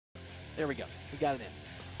There we go. We got it in.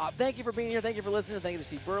 Thank you for being here. Thank you for listening. Thank you to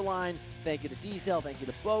Steve Berline. Thank you to D-Cell. Thank you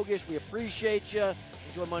to Bogish. We appreciate you.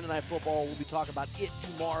 Enjoy Monday Night Football. We'll be talking about it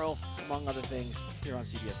tomorrow, among other things, here on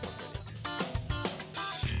CBS Sports Radio.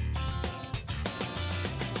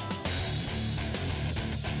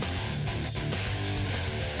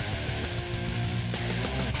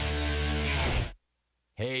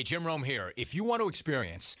 Hey, Jim Rome here. If you want to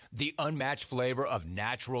experience the unmatched flavor of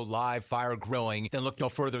natural live fire grilling, then look no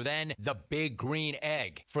further than the Big Green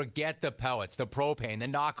Egg. Forget the pellets, the propane, the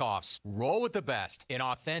knockoffs. Roll with the best. An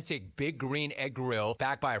authentic Big Green Egg grill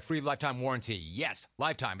backed by a free lifetime warranty. Yes,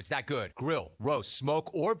 lifetime. It's that good. Grill, roast,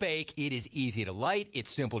 smoke, or bake. It is easy to light.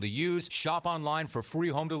 It's simple to use. Shop online for free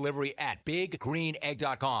home delivery at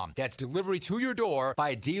BigGreenEgg.com. That's delivery to your door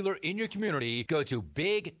by a dealer in your community. Go to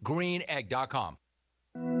BigGreenEgg.com.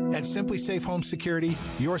 At Simply Safe Home Security,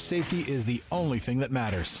 your safety is the only thing that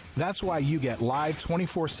matters. That's why you get live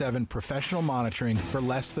 24/7 professional monitoring for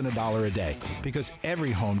less than $1 a day, because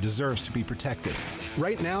every home deserves to be protected.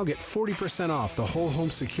 Right now, get 40% off the whole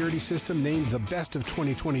home security system named the best of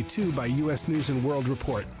 2022 by U.S. News & World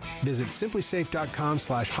Report. Visit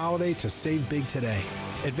simplysafe.com/holiday to save big today.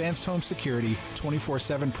 Advanced Home Security,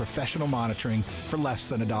 24/7 professional monitoring for less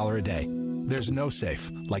than $1 a day. There's no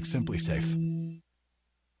safe like Simply Safe.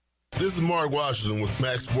 This is Mark Washington with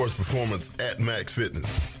Max Sports Performance at Max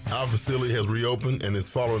Fitness. Our facility has reopened and is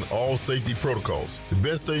following all safety protocols. The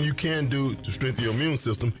best thing you can do to strengthen your immune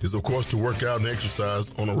system is, of course, to work out and exercise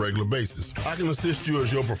on a regular basis. I can assist you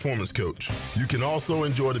as your performance coach. You can also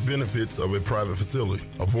enjoy the benefits of a private facility.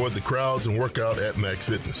 Avoid the crowds and work out at Max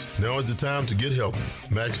Fitness. Now is the time to get healthy.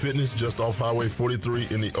 Max Fitness, just off Highway 43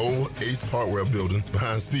 in the old Ace Hardware building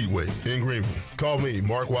behind Speedway in Greenville. Call me,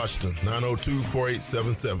 Mark Washington,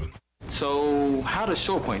 902-4877. So, how does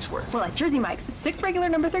show points work? Well, at Jersey Mike's, 6 regular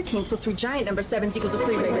number 13s plus 3 giant number 7s equals a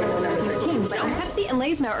free regular number 13. So, Pepsi and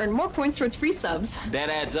Lay's now earn more points towards free subs. That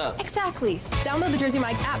adds up. Exactly. Download the Jersey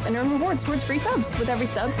Mike's app and earn rewards towards free subs with every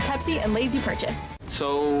sub, Pepsi, and Lay's you purchase.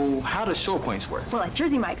 So, how does show points work? Well, at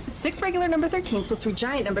Jersey Mike's, 6 regular number 13s plus 3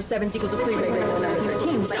 giant number 7s equals a free regular number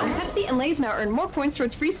 13. So, Pepsi and Lay's now earn more points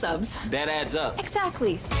towards free subs. That adds up.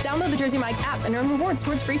 Exactly. Download the Jersey Mike's app and earn rewards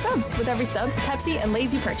towards free subs with every sub, Pepsi, and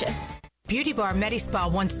Lay's you purchase. Beauty Bar Medispa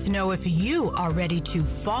wants to know if you are ready to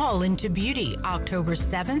fall into beauty. October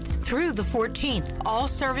 7th through the 14th. All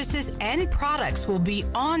services and products will be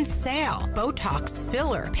on sale. Botox,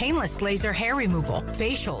 filler, painless laser hair removal,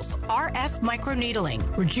 facials, RF microneedling,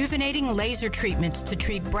 rejuvenating laser treatments to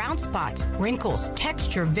treat brown spots, wrinkles,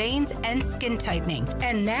 texture, veins, and skin tightening.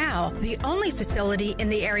 And now, the only facility in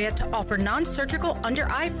the area to offer non-surgical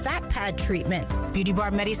under-eye fat pad treatments.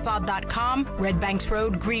 BeautyBarMedispa.com, Red Banks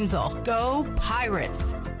Road, Greenville. Go Pirates!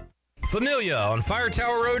 Familia on Fire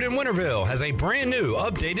Tower Road in Winterville has a brand new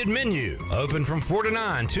updated menu. Open from 4 to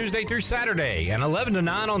 9 Tuesday through Saturday and 11 to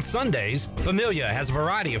 9 on Sundays, Familia has a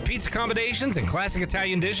variety of pizza combinations and classic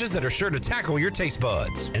Italian dishes that are sure to tackle your taste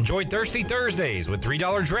buds. Enjoy Thirsty Thursdays with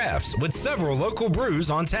 $3 drafts with several local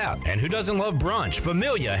brews on tap. And who doesn't love brunch?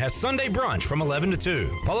 Familia has Sunday brunch from 11 to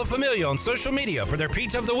 2. Follow Familia on social media for their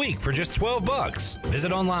pizza of the week for just $12.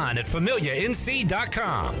 Visit online at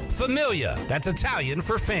FamiliaNC.com. Familia, that's Italian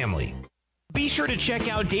for family. Be sure to check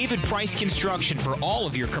out David Price Construction for all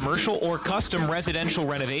of your commercial or custom residential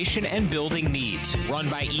renovation and building needs. Run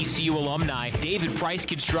by ECU alumni, David Price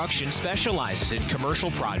Construction specializes in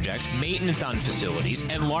commercial projects, maintenance on facilities,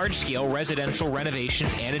 and large-scale residential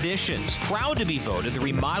renovations and additions. Proud to be voted the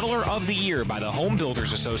Remodeler of the Year by the Home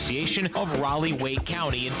Builders Association of Raleigh-Wake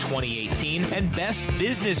County in 2018 and Best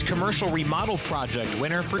Business Commercial Remodel Project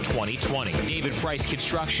winner for 2020. David Price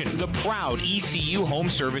Construction, the proud ECU Home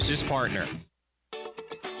Services partner.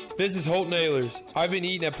 This is Holt Nailers. I've been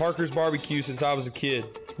eating at Parker's Barbecue since I was a kid.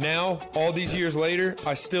 Now, all these years later,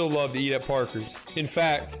 I still love to eat at Parker's. In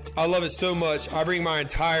fact, I love it so much, I bring my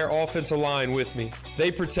entire offensive line with me.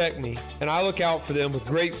 They protect me, and I look out for them with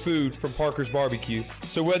great food from Parker's Barbecue.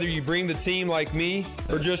 So whether you bring the team like me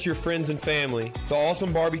or just your friends and family, the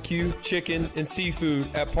awesome barbecue, chicken, and seafood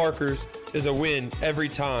at Parker's is a win every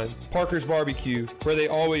time. Parker's Barbecue, where they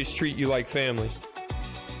always treat you like family.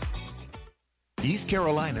 East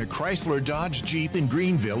Carolina Chrysler Dodge Jeep in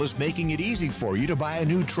Greenville is making it easy for you to buy a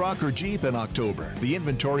new truck or Jeep in October. The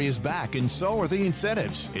inventory is back and so are the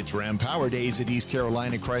incentives. It's Ram Power Days at East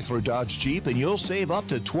Carolina Chrysler Dodge Jeep and you'll save up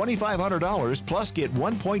to $2,500 plus get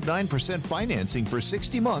 1.9% financing for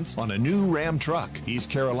 60 months on a new Ram truck. East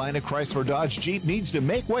Carolina Chrysler Dodge Jeep needs to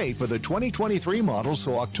make way for the 2023 model,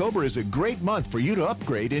 so October is a great month for you to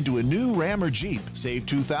upgrade into a new Ram or Jeep. Save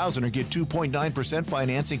 $2,000 or get 2.9%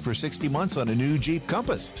 financing for 60 months on a new new Jeep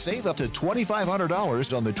Compass. Save up to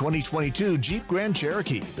 $2,500 on the 2022 Jeep Grand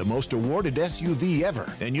Cherokee, the most awarded SUV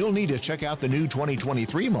ever. And you'll need to check out the new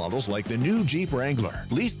 2023 models like the new Jeep Wrangler.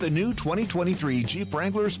 Lease the new 2023 Jeep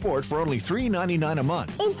Wrangler Sport for only $399 a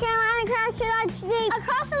month. East Carolina Chrysler Dodge Jeep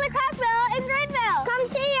across from the Craftwell in Greenville. Come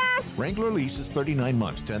see us. Wrangler lease is 39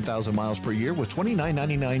 months, 10,000 miles per year with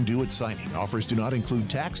 $29.99 due at signing. Offers do not include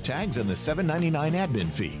tax, tags, and the $7.99 admin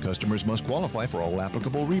fee. Customers must qualify for all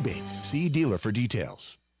applicable rebates. See dealer for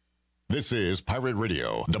details. This is Pirate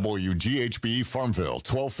Radio, WGHB Farmville,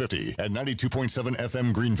 1250 at 92.7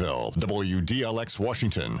 FM Greenville, WDLX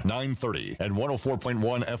Washington, 930 at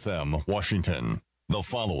 104.1 FM Washington. The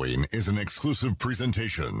following is an exclusive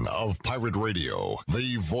presentation of Pirate Radio,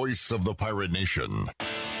 the voice of the pirate nation.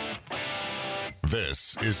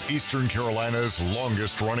 This is Eastern Carolina's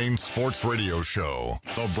longest-running sports radio show.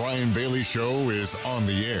 The Brian Bailey Show is on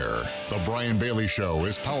the air. The Brian Bailey Show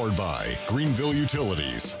is powered by Greenville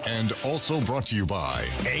Utilities and also brought to you by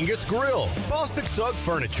Angus Grill, Bostic Sugg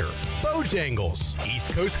Furniture, Bojangles, East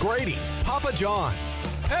Coast Grading, Papa John's,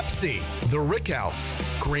 Pepsi, The Rick House,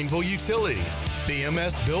 Greenville Utilities,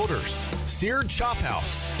 BMS Builders, Seared Chop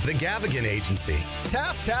House, The Gavigan Agency,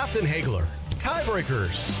 Taft and Hagler,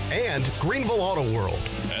 Tiebreakers, and Greenville Auto World.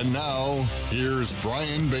 And now, here's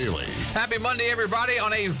Brian Bailey. Happy Monday, everybody,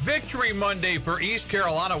 on a victory Monday for East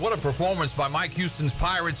Carolina. What a performance by Mike Houston's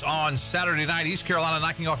Pirates on Saturday night. East Carolina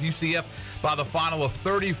knocking off UCF by the final of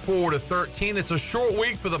 34-13. It's a short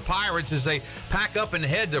week for the Pirates as they pack up and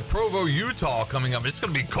head to Provo, Utah coming up. It's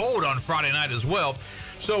going to be cold on Friday night as well.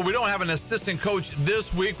 So we don't have an assistant coach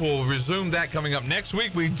this week. We'll resume that coming up next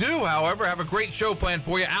week. We do, however, have a great show planned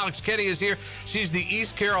for you. Alex Keddie is here. She's the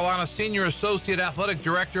East Carolina Senior Associate Athletic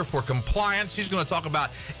Director for Compliance. She's going to talk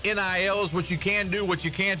about NILs, what you can do, what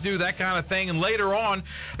you can't do, that kind of thing. And later on,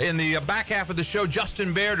 in the back half of the show,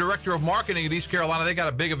 Justin Behr, Director of Marketing at East Carolina, they got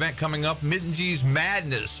a big event coming up, Minji's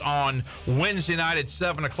Madness, on Wednesday night at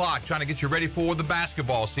 7 o'clock, trying to get you ready for the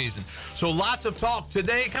basketball season. So lots of talk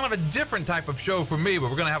today, kind of a different type of show for me,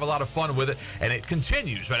 but we're going to have a lot of fun with it, and it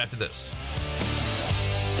continues right after this.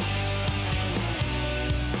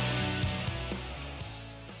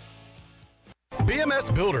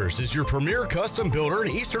 BMS Builders is your premier custom builder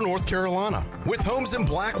in Eastern North Carolina. With homes in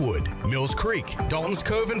Blackwood, Mills Creek, Dalton's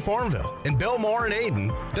Cove and Farmville, and Belmar and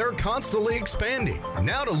Ayden, they're constantly expanding.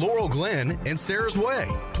 Now to Laurel Glen and Sarah's Way,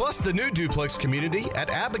 plus the new duplex community at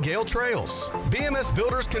Abigail Trails. BMS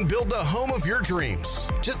Builders can build the home of your dreams.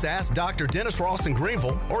 Just ask Dr. Dennis Ross in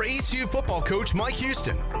Greenville or ECU football coach Mike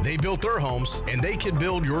Houston. They built their homes, and they can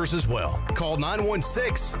build yours as well. Call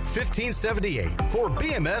 916-1578 for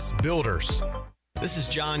BMS Builders. This is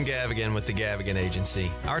John Gavigan with the Gavigan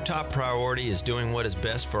Agency. Our top priority is doing what is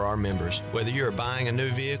best for our members. Whether you are buying a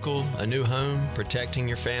new vehicle, a new home, protecting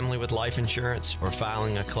your family with life insurance, or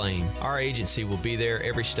filing a claim, our agency will be there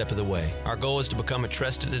every step of the way. Our goal is to become a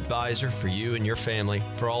trusted advisor for you and your family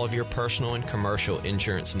for all of your personal and commercial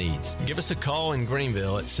insurance needs. Give us a call in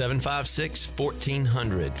Greenville at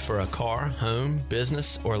 756-1400 for a car, home,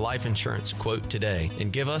 business, or life insurance quote today,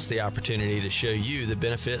 and give us the opportunity to show you the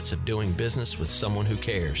benefits of doing business with someone who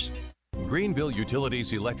cares. Greenville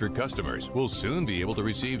Utilities electric customers will soon be able to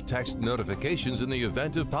receive text notifications in the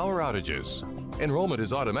event of power outages. Enrollment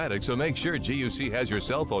is automatic, so make sure GUC has your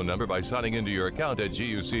cell phone number by signing into your account at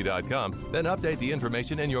GUC.com, then update the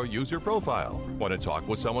information in your user profile. Want to talk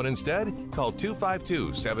with someone instead? Call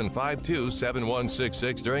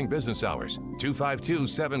 252-752-7166 during business hours.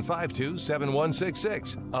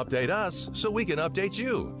 252-752-7166. Update us so we can update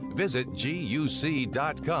you. Visit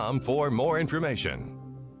GUC.com for more information.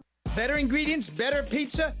 Better ingredients, better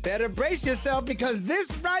pizza, better brace yourself because this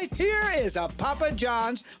right here is a Papa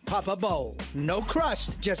John's Papa Bowl. No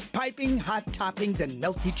crust, just piping hot toppings and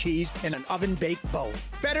melty cheese in an oven-baked bowl.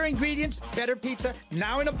 Better ingredients, better pizza,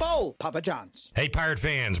 now in a bowl. Papa John's. Hey, Pirate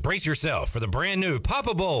fans, brace yourself for the brand new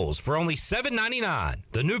Papa Bowls for only $7.99.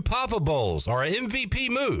 The new Papa Bowls are an MVP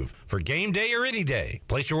move for game day or any day.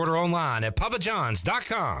 Place your order online at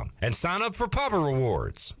papajohns.com and sign up for Papa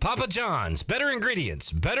Rewards. Papa John's, better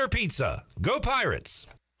ingredients, better pizza. Go Pirates!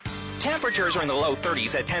 Temperatures are in the low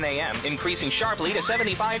 30s at 10 a.m., increasing sharply to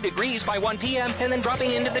 75 degrees by 1 p.m., and then dropping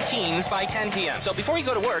into the teens by 10 p.m. So before you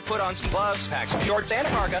go to work, put on some gloves, pack some shorts, and a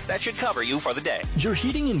parka. That should cover you for the day. Your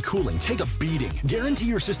heating and cooling take a beating. Guarantee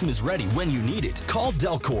your system is ready when you need it. Call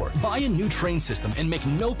Delcor. Buy a new train system and make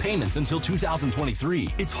no payments until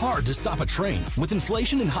 2023. It's hard to stop a train. With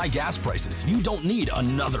inflation and high gas prices, you don't need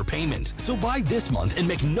another payment. So buy this month and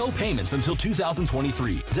make no payments until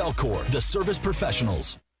 2023. Delcor, the service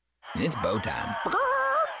professionals. It's bow time.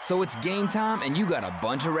 So it's game time and you got a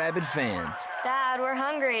bunch of rabid fans. Dad, we're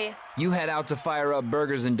hungry. You head out to fire up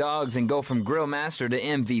burgers and dogs and go from grill master to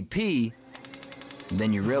MVP.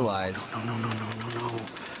 Then you realize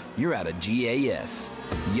you're out of gas.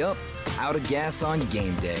 Yup, out of gas on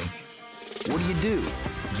game day. What do?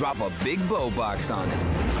 Drop a big bow box on it.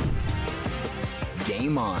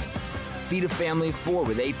 Game on. Feed a family of 4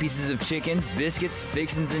 with 8 pieces of chicken, biscuits,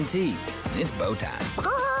 fixins, and tea. It's bow time.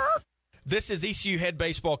 This is ECU head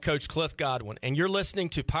baseball coach Cliff Godwin, and you're listening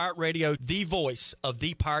to Pirate Radio, the voice of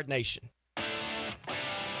the Pirate Nation.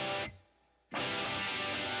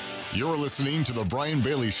 You're listening to The Brian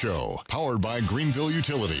Bailey Show, powered by Greenville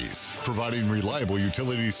Utilities, providing reliable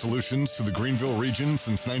utility solutions to the Greenville region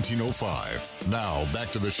since 1905. Now,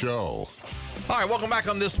 back to the show. All right, welcome back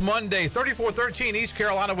on this Monday. 34-13, East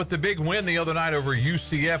Carolina with the big win the other night over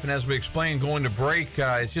UCF. And as we explained going to break,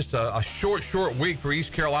 it's just a short week for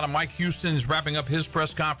East Carolina. Mike Houston's wrapping up his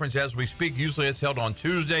press conference as we speak. Usually it's held on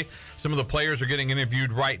Tuesday. Some of the players are getting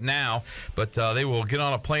interviewed right now, but they will get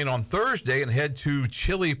on a plane on Thursday and head to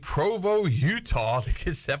chilly Provo, Utah to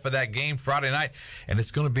get set for that game Friday night. And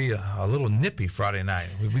it's going to be a little nippy Friday night.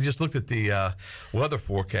 We just looked at the weather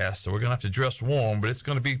forecast, so we're going to have to dress warm, but it's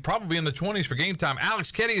going to be probably in the 20s for game time.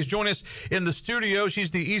 Alex Keddie is joining us in the studio.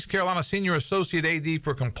 She's the East Carolina Senior Associate AD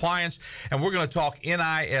for Compliance, and we're going to talk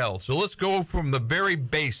NIL. So let's go from the very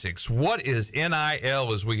basics. What is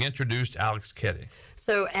NIL as we introduced Alex Keddie?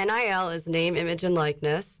 So NIL is name, image, and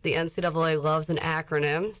likeness. The NCAA loves an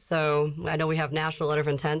acronym. So I know we have National Letter of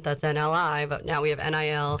Intent, that's NLI, but now we have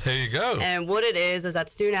NIL. There you go. And what it is that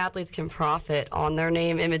student athletes can profit on their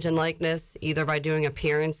name, image, and likeness, either by doing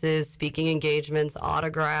appearances, speaking engagements,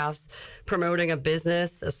 autographs, promoting a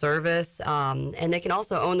business, a service, and they can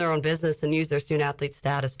also own their own business and use their student athlete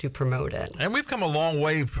status to promote it. And we've come a long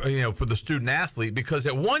way, for the student athlete, because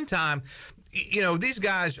at one time, these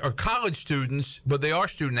guys are college students, but they are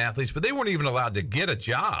student athletes, but they weren't even allowed to get a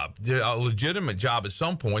job, a legitimate job at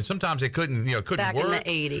some point. Sometimes they couldn't work. Back in the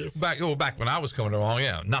 80s. Back when I was coming along,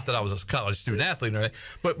 yeah. Not that I was a college student athlete or anything,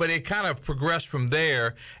 but it kind of progressed from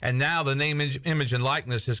there, and now the name, image, and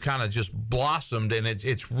likeness has kind of just blossomed, and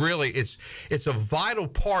it's a vital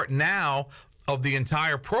part now of the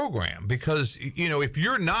entire program, because, if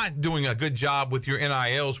you're not doing a good job with your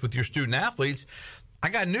NILs, with your student athletes, I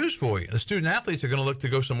got news for you. The student athletes are going to look to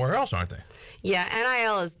go somewhere else, aren't they? Yeah,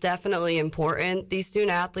 NIL is definitely important. These student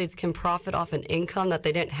athletes can profit off an income that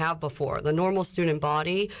they didn't have before. The normal student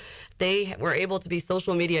body, they were able to be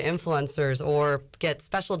social media influencers or get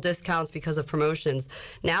special discounts because of promotions.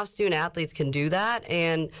 Now student athletes can do that,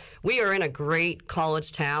 and we are in a great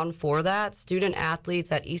college town for that. Student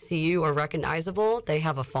athletes at ECU are recognizable. They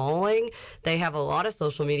have a following. They have a lot of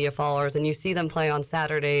social media followers, and you see them play on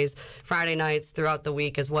Saturdays, Friday nights, throughout the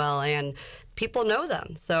week as well, and people know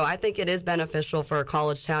them. So I think it is beneficial for a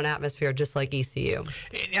college town atmosphere just like ECU.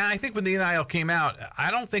 And I think when the NIL came out, I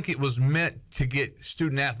don't think it was meant to get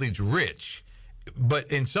student athletes rich.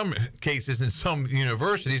 But in some cases, in some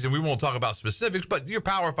universities, and we won't talk about specifics, but your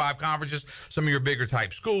Power 5 conferences, some of your bigger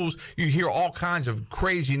type schools, you hear all kinds of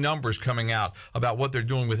crazy numbers coming out about what they're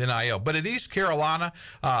doing with NIL. But at East Carolina,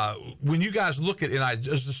 when you guys look at NIL,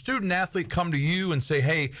 does the student athlete come to you and say,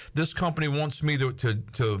 hey, this company wants me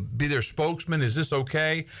to be their spokesman, is this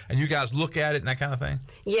okay? And you guys look at it and that kind of thing?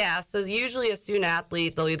 Yeah, so usually a student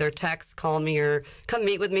athlete, they'll either text, call me, or come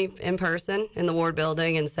meet with me in person in the Ward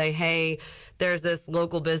building and say, hey, there's this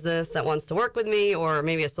local business that wants to work with me, or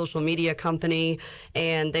maybe a social media company,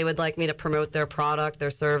 and they would like me to promote their product,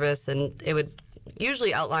 their service, and it would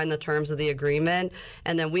usually outline the terms of the agreement,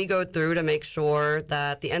 and then we go through to make sure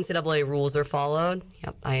that the NCAA rules are followed.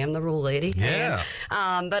 Yep, I am the rule lady. Yeah.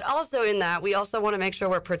 But also in that, we also want to make sure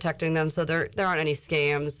we're protecting them so there aren't any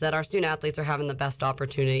scams, that our student athletes are having the best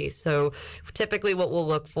opportunities. So typically what we'll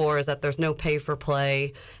look for is that there's no pay for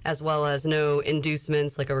play, as well as no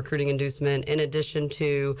inducements, like a recruiting inducement, in addition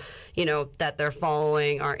to, that they're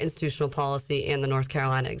following our institutional policy and the North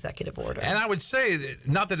Carolina executive order. And I would say,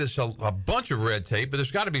 not that it's a bunch of red tape, but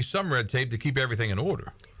there's got to be some red tape to keep everything in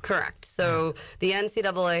order. Correct. So the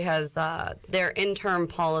NCAA has their interim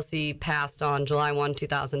policy passed on July 1,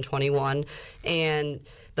 2021, and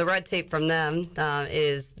the red tape from them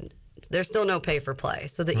is there's still no pay for play.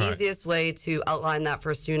 So the easiest way to outline that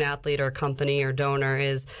for a student athlete or company or donor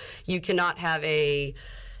is you cannot have a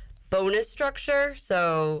bonus structure.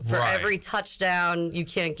 So for every touchdown, you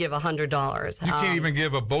can't give $100. You can't even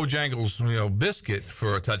give a Bojangles, biscuit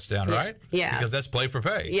for a touchdown, right? Yeah. Because that's play for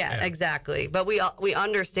pay. Yeah, exactly. But we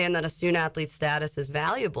understand that a student athlete status is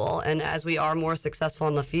valuable, and as we are more successful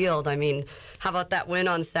in the field, how about that win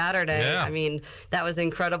on Saturday? Yeah. That was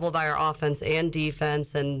incredible by our offense and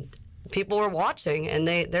defense, and people were watching, and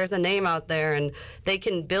there's a name out there, and they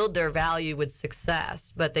can build their value with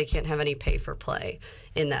success, but they can't have any pay for play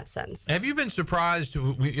in that sense. Have you been surprised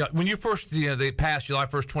when you first, they passed July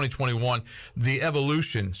 1st, 2021, the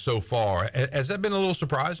evolution so far? Has that been a little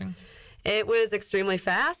surprising? It was extremely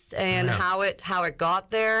fast, and how it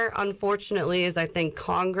got there, unfortunately, is I think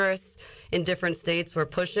Congress in different states were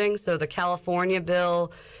pushing. So the California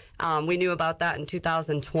bill, we knew about that in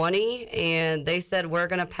 2020, and they said we're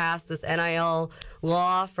going to pass this NIL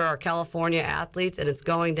law for our California athletes, and it's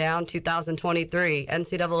going down 2023.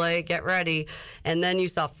 NCAA, get ready. And then you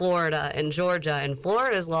saw Florida and Georgia, and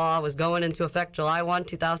Florida's law was going into effect July 1,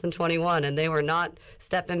 2021, and they were not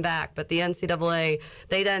stepping back. But the NCAA,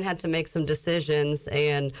 they then had to make some decisions,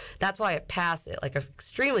 and that's why it passed at like an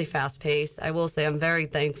extremely fast pace. I will say I'm very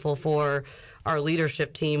thankful for our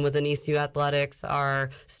leadership team within ECU Athletics,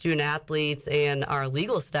 our student athletes, and our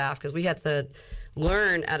legal staff, because we had to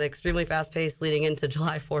learn at an extremely fast pace leading into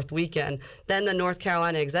July 4th weekend. Then the North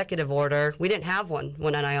Carolina executive order, we didn't have one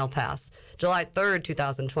when NIL passed. July 3rd,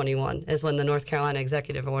 2021 is when the North Carolina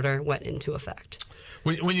executive order went into effect.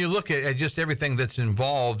 When you look at just everything that's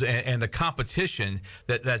involved and the competition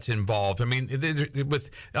that's involved, I mean, with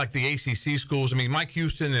like the ACC schools, I mean, Mike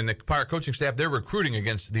Houston and the Pirate coaching staff, they're recruiting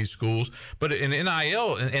against these schools. But in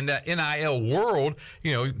NIL, in that NIL world,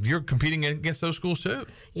 you're competing against those schools too.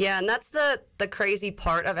 Yeah, and that's the crazy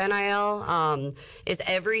part of NIL is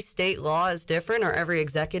every state law is different, or every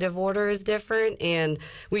executive order is different, and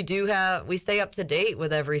we stay up to date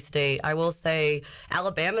with every state. I will say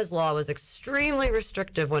Alabama's law was extremely restrictive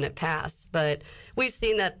when it passed, but we've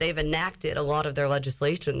seen that they've enacted a lot of their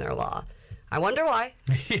legislation in their law. I wonder why.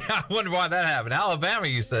 Yeah, I wonder why that happened. Alabama,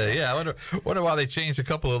 you say. Yeah, I wonder why they changed a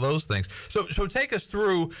couple of those things. So take us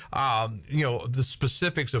through, the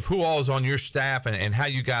specifics of who all is on your staff and how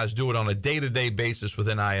you guys do it on a day-to-day basis with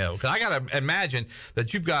NIL. Because I got to imagine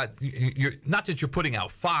that you've got, not that you're putting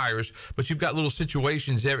out fires, but you've got little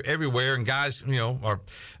situations everywhere, and guys,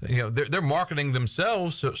 they're marketing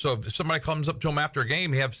themselves. So if somebody comes up to them after a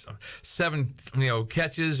game, he has 7,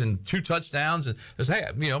 catches and 2 touchdowns, and says, hey,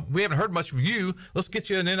 we haven't heard much from you. Let's get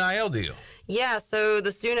you an NIL deal. Yeah, so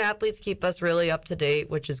the student athletes keep us really up to date,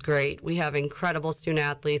 which is great. We have incredible student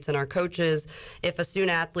athletes, and our coaches, if a student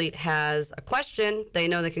athlete has a question, they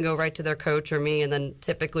know they can go right to their coach or me, and then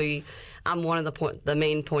typically I'm one of the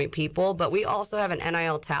main point people. But we also have an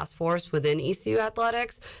NIL task force within ECU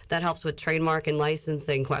Athletics that helps with trademark and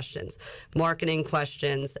licensing questions, marketing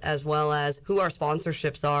questions, as well as who our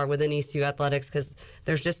sponsorships are within ECU Athletics, because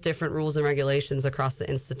there's just different rules and regulations across the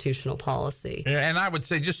institutional policy. And I would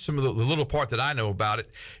say just some of the little part that I know about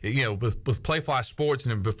it, with Playfly Sports,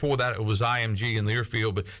 and then before that it was IMG in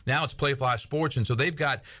Learfield, but now it's Playfly Sports, and so they've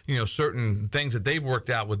got, certain things that they've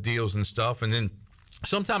worked out with deals and stuff, and then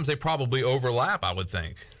sometimes they probably overlap, I would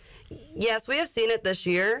think. Yes, we have seen it this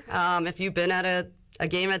year. If you've been at a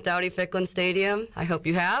game at Dowdy-Ficklin Stadium, I hope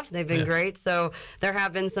you have. They've been great. So there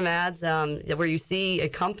have been some ads where you see a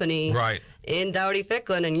company in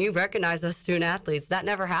Dowdy-Ficklin and you recognize those student athletes. That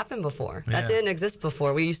never happened before. That didn't exist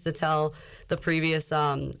before. We used to tell the previous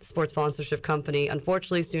sports sponsorship company,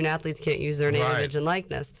 unfortunately, student athletes can't use their name, image, and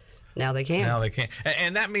likeness. Now they can. Now they can.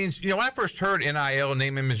 And that means, when I first heard NIL,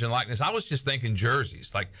 name, image, and likeness, I was just thinking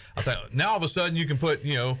jerseys. Like, I thought, now all of a sudden you can put,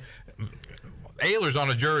 Ehlers on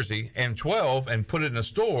a jersey and 12 and put it in a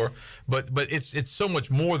store, but it's so much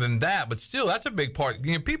more than that. But still, that's a big part.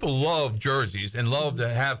 People love jerseys and love to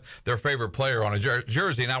have their favorite player on a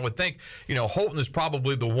jersey, and I would think Holton is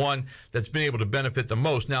probably the one that's been able to benefit the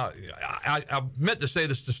most. Now, I meant to say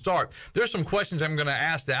this to start. There's some questions I'm going to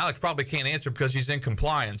ask that Alex probably can't answer because he's in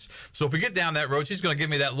compliance. So if we get down that road, she's going to give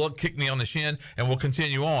me that look, kick me on the shin, and we'll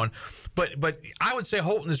continue on. But I would say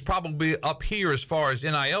Holton is probably up here as far as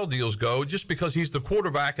NIL deals go, just because he's the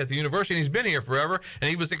quarterback at the university, and he's been here forever, and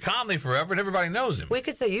he was at Conley forever, and everybody knows him. We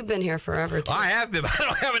could say you've been here forever, too. I have been. I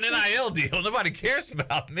don't have an NIL deal. Nobody cares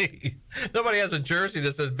about me. Nobody has a jersey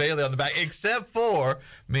that says Bailey on the back, except for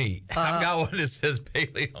me. I've got one that says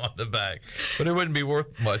Bailey on the back, but it wouldn't be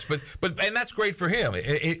worth much. And that's great for him.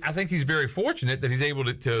 I think he's very fortunate that he's able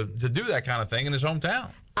to do that kind of thing in his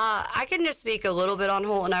hometown. I can just speak a little bit on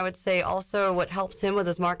Holton. I would say also what helps him with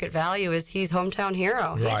his market value is he's hometown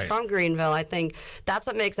hero. He's from Greenville. I think that's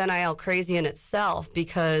what makes NIL crazy in itself,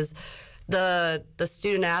 because the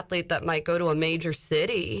student athlete that might go to a major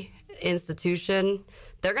city institution,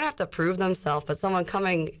 they're going to have to prove themselves. But someone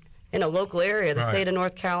coming in a local area, the Right. state of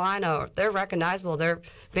North Carolina, they're recognizable. Their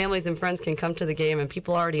families and friends can come to the game, and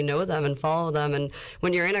people already know them and follow them. And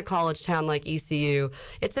when you're in a college town like ECU,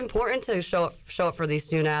 it's important to show up for these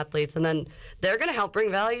student athletes, and then they're going to help bring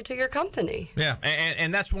value to your company. Yeah,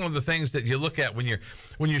 and that's one of the things that you look at when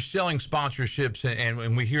you're selling sponsorships,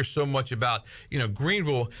 and we hear so much about,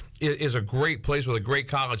 Greenville is a great place with a great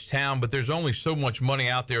college town, but there's only so much money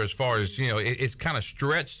out there as far as, it's kind of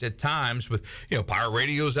stretched at times with, Pirate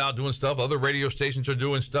Radio's out doing stuff, other radio stations are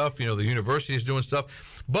doing stuff, the university is doing stuff,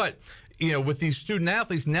 but with these student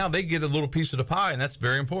athletes, now they get a little piece of the pie, and that's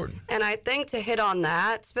very important. And I think to hit on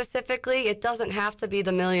that specifically, it doesn't have to be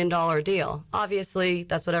the $1 million deal. Obviously,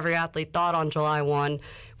 that's what every athlete thought on July 1.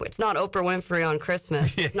 It's not Oprah Winfrey on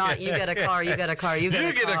Christmas. It's not you get a car, you get a car, you get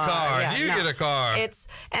a car. You get a car. It's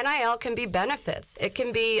NIL can be benefits. It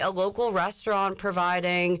can be a local restaurant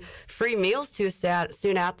providing free meals to a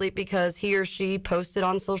student athlete because he or she posted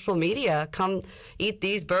on social media, come eat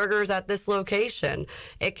these burgers at this location.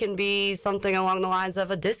 It can be something along the lines of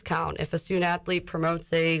a discount. If a student athlete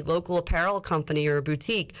promotes a local apparel company or a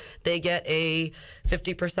boutique, they get a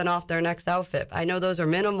 50% off their next outfit. I know those are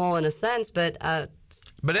minimal in a sense, but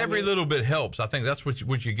every little bit helps. I think that's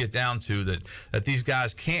what you get down to, that these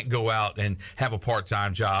guys can't go out and have a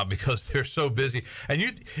part-time job because they're so busy.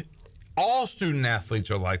 And all student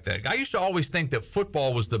athletes are like that. I used to always think that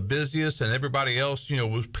football was the busiest and everybody else,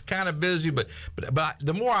 was kind of busy. But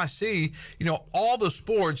the more I see, all the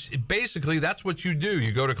sports, basically that's what you do.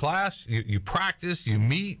 You go to class, you practice, you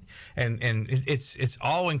meet, and it's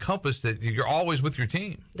all encompassed that you're always with your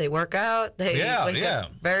team. They work out. They wake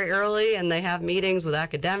up very early, and they have meetings with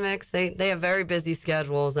academics. They have very busy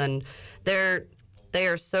schedules, and they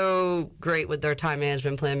are so great with their time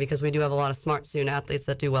management plan because we do have a lot of smart student athletes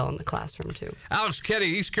that do well in the classroom, too. Alex Keddie,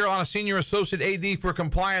 East Carolina Senior Associate AD for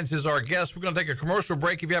Compliance, is our guest. We're going to take a commercial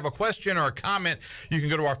break. If you have a question or a comment, you can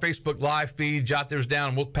go to our Facebook Live feed, jot those down,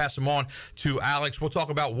 and we'll pass them on to Alex. We'll talk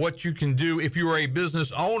about what you can do if you are a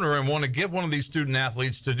business owner and want to get one of these student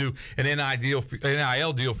athletes to do an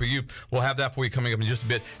NIL deal for you. We'll have that for you coming up in just a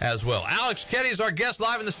bit as well. Alex Keddie is our guest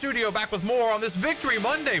live in the studio, back with more on this Victory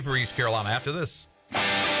Monday for East Carolina after this.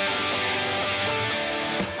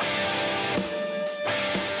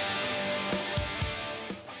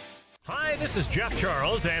 Hi, this is Jeff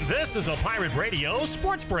Charles, and this is a Pirate Radio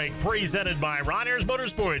Sports Break presented by Rogers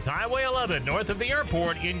Motorsports, Highway 11, north of the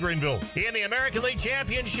airport in Greenville. In the American League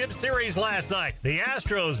Championship Series last night, the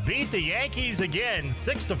Astros beat the Yankees again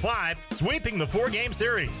 6-5, sweeping the four-game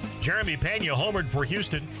series. Jeremy Pena homered for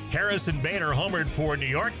Houston. Harrison Behr homered for New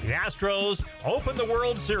York. The Astros opened the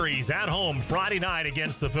World Series at home Friday night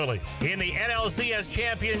against the Phillies. In the NLCS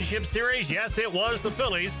Championship Series, yes, it was the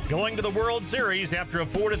Phillies going to the World Series after a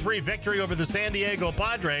 4-3 victory over the San Diego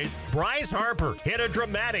Padres. Bryce Harper hit a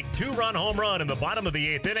dramatic two-run home run in the bottom of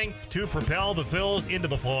the eighth inning to propel the Phils into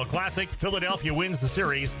the Fall Classic. Philadelphia wins the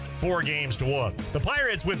series 4-1. The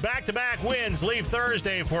Pirates, with back-to-back wins, leave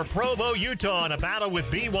Thursday for Provo, Utah in a battle with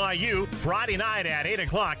BYU. Friday night at 8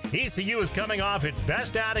 o'clock, ECU is coming off its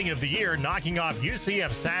best outing of the year, knocking off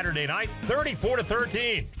UCF Saturday night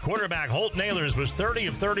 34-13. Quarterback Holt Nailers was 30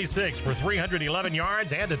 of 36 for 311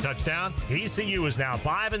 yards and a touchdown. ECU is now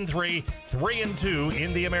 5-3, 3-2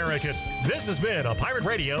 in the American. This has been a Pirate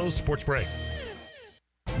Radio Sports Break.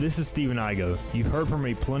 This is Steven Igo. You've heard from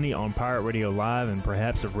me plenty on Pirate Radio Live and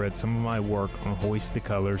perhaps have read some of my work on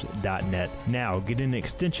hoistthecolors.net. Now, get an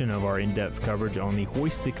extension of our in-depth coverage on the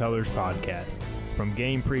Hoist the Colors podcast. From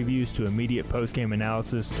game previews to immediate post-game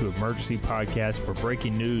analysis to emergency podcasts for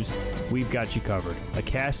breaking news, we've got you covered. A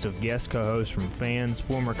cast of guest co-hosts from fans,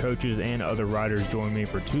 former coaches, and other writers join me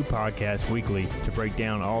for 2 podcasts weekly to break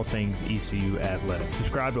down all things ECU athletics.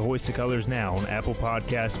 Subscribe to Hoist the Colors now on Apple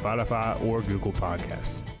Podcasts, Spotify, or Google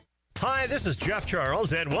Podcasts. Hi, this is Jeff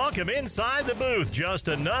Charles, and welcome inside the booth. Just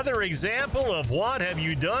another example of what have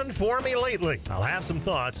you done for me lately. I'll have some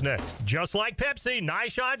thoughts next. Just like Pepsi,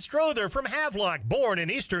 Nishad Strother from Havelock, born in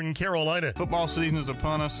Eastern Carolina. Football season is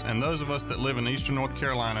upon us, and those of us that live in Eastern North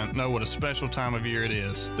Carolina know what a special time of year it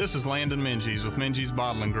is. This is Landon Minges with Minges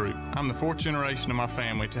Bottling Group. I'm the 4th generation of my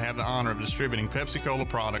family to have the honor of distributing Pepsi-Cola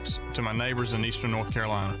products to my neighbors in Eastern North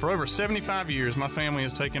Carolina. For over 75 years, my family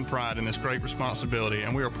has taken pride in this great responsibility,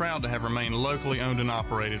 and we are proud to have remained locally owned and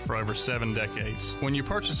operated for over 7 decades. When you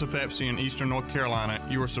purchase a Pepsi in Eastern North Carolina,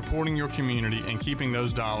 you are supporting your community and keeping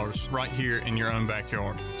those dollars right here in your own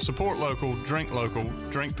backyard. Support local, drink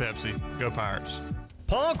Pepsi. Go Pirates.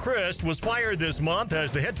 Paul Christ was fired this month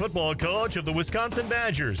as the head football coach of the Wisconsin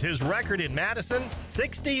Badgers. His record in Madison,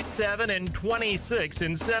 67-26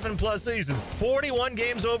 in 7+ seasons, 41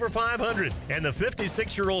 games over 500. And the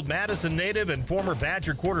 56-year-old Madison native and former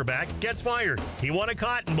Badger quarterback gets fired. He won a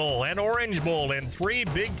Cotton Bowl, an Orange Bowl, and 3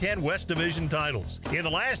 Big Ten West Division titles. In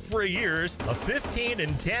the last 3 years, a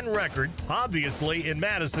 15-10 record. Obviously, in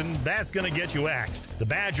Madison, that's going to get you axed. The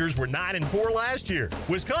Badgers were 9-4 last year.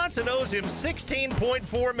 Wisconsin owes him $16.4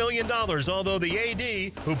 million, although the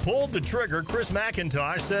AD who pulled the trigger, Chris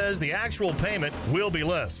McIntosh, says the actual payment will be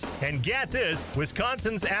less. And get this,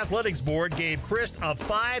 Wisconsin's athletics board gave Chris a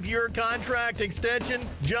 5-year contract extension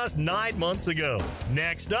just 9 months ago.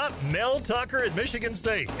 Next up, Mel Tucker at Michigan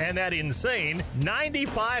State and that insane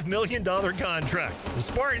 $95 million contract. The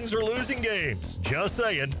Spartans are losing games. Just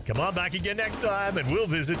saying. Come on back again next time and we'll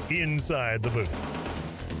visit inside the booth.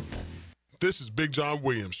 This is Big John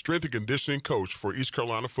Williams, strength and conditioning coach for East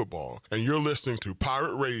Carolina football, and you're listening to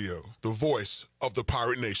Pirate Radio, the voice of the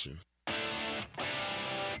Pirate Nation.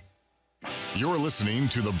 You're listening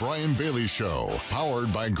to The Brian Bailey Show,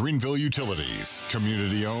 powered by Greenville Utilities.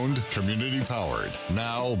 Community owned, community powered.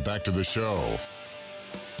 Now, back to the show.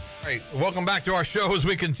 All right, welcome back to our show as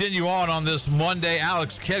we continue on this Monday.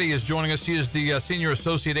 Alex Keddie is joining us. He is the Senior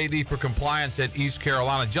Associate AD for Compliance at East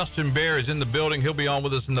Carolina. Justin Behr is in the building. He'll be on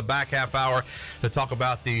with us in the back half hour to talk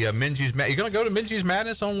about the Minji's Madness. You're going to go to Minji's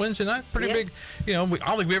Madness on Wednesday night? Pretty big. You know, I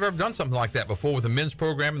don't think we've ever done something like that before with the men's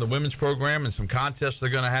program and the women's program and some contests they're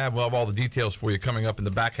going to have. We'll have all the details for you coming up in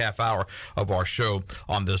the back half hour of our show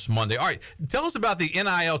on this Monday. All right, tell us about the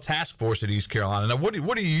NIL task force at East Carolina. Now, what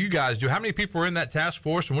do you guys do? How many people are in that task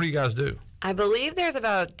force, and what do you guys do? I believe there's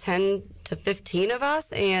about 10 to 15 of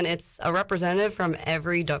us, and it's a representative from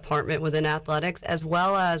every department within athletics, as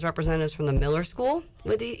well as representatives from the Miller School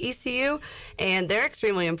with the ECU, and they're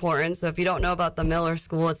extremely important. So if you don't know about the Miller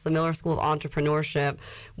School, it's the Miller School of Entrepreneurship.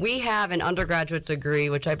 We have an undergraduate degree,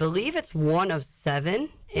 which I believe it's one of 7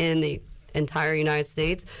 in the entire United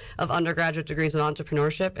States of undergraduate degrees in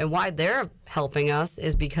entrepreneurship, and why they're helping us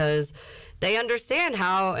is because they understand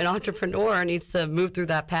how an entrepreneur needs to move through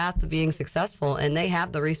that path to being successful, and they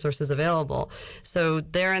have the resources available. So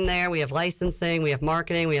they're in there. We have licensing, we have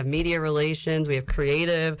marketing, we have media relations, we have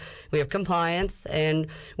creative, we have compliance, and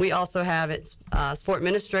we also have sport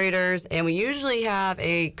administrators, and we usually have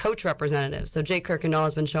a coach representative. So Jake Kirkendall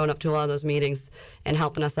has been showing up to a lot of those meetings and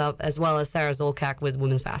helping us out, as well as Sarah Zolkak with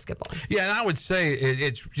women's basketball. Yeah, and I would say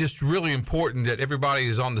it's just really important that everybody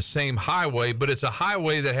is on the same highway, but it's a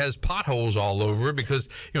highway that has potholes all over it because,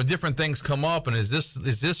 you know, different things come up, and is this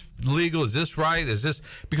legal? Is this right? Is this,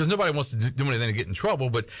 because nobody wants to do anything to get in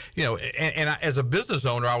trouble, but, you know, and I, as a business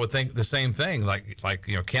owner, I would think the same thing, like,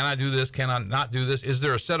 you know, can I do this? Can I not do this? Is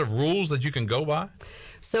there a set of rules that you can go by?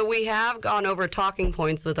 So we have gone over talking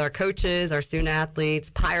points with our coaches, our student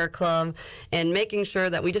athletes, Pirate Club, and making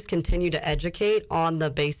sure that we just continue to educate on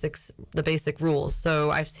the basic rules.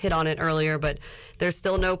 So I've hit on it earlier, but there's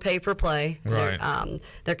still no pay for play. Right.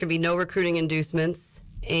 There can be no recruiting inducements.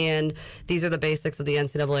 And these are the basics of the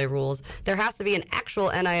NCAA rules. There has to be an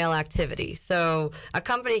actual NIL activity. So a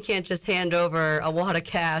company can't just hand over a wad of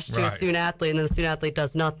cash to a student athlete and then the student athlete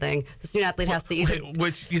does nothing. The student athlete has to either.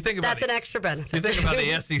 Which you think about. That's an extra benefit. You think about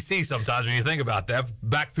the SEC sometimes when you think about that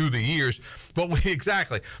back through the years. But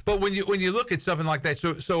exactly. But when you look at something like that,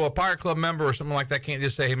 so a Pirate Club member or something like that can't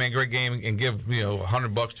just say, "Hey man, great game," and give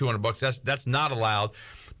 $100, $200. That's not allowed.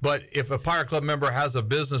 But if a Pirate Club member has a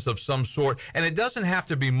business of some sort, and it doesn't have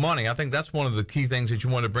to be money, I think that's one of the key things that you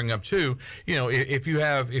want to bring up too. You know, if you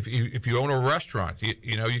own a restaurant,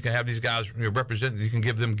 you know, you can have these guys represent. You can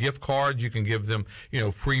give them gift cards, you can give them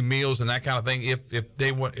free meals and that kind of thing. If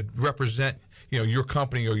they want to represent your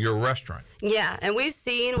company or your restaurant. Yeah, and we've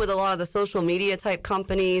seen with a lot of the social media type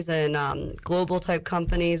companies and global type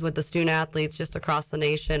companies with the student athletes just across the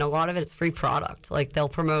nation, a lot of it's free product. Like they'll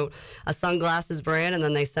promote a sunglasses brand and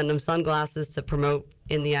then they send them sunglasses to promote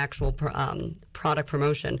in the actual product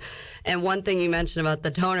promotion. And one thing you mentioned about the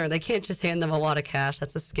donor, they can't just hand them a lot of cash.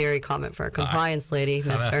 That's a scary comment for a compliance lady,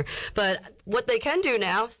 mister. But what they can do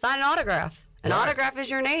now, sign an autograph. An autograph is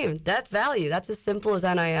your name. That's value. That's as simple as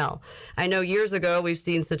NIL. I know years ago we've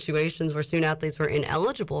seen situations where student athletes were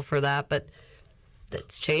ineligible for that, but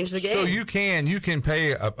it's changed the game. So you can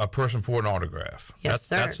pay a person for an autograph. Yes,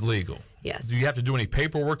 sir. That's legal. Yes. Do you have to do any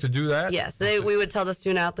paperwork to do that? Yes. We would tell the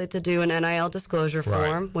student athlete to do an NIL disclosure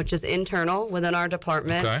form, which is internal within our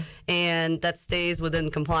department, and that stays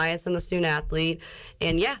within compliance and the student athlete.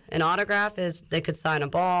 And yeah, an autograph is, they could sign a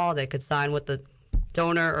ball, they could sign what the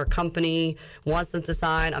donor or company wants them to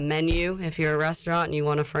sign, a menu if you're a restaurant and you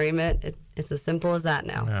want to frame it. It's as simple as that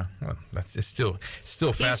now. Yeah, well, it's still He's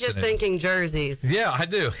fascinating. just thinking jerseys. Yeah, I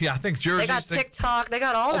do. Yeah, I think jerseys. They got TikTok. They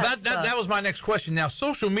got all that stuff. That was my next question. Now,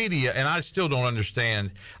 social media, and I still don't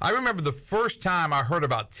understand. I remember the first time I heard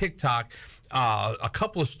about TikTok, a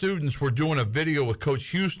couple of students were doing a video with Coach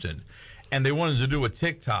Houston, and they wanted to do a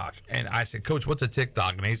TikTok. And I said, Coach, what's a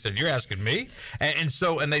TikTok? And he said, you're asking me?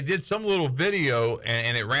 And they did some little video,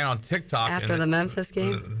 and it ran on TikTok. After the Memphis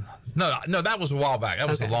game? No, that was a while back. That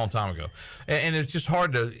was a long time ago. And it's just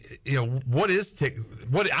hard to, what is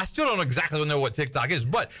I still don't exactly know what TikTok is.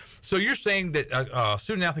 But so you're saying that a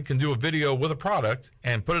student athlete can do a video with a product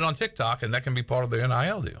and put it on TikTok, and that can be part of the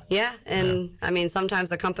NIL deal. Yeah, and I mean, sometimes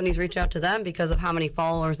the companies reach out to them because of how many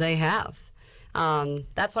followers they have.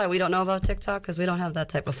 That's why we don't know about TikTok, because we don't have that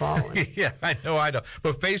type of following. Yeah, I know.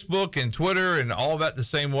 But Facebook and Twitter and all that the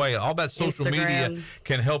same way. All that social media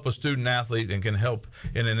can help a student athlete and can help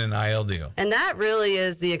in an NIL deal. And that really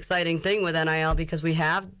is the exciting thing with NIL, because they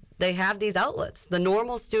have these outlets. The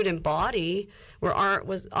normal student body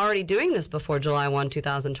was already doing this before July 1,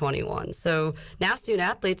 2021. So now student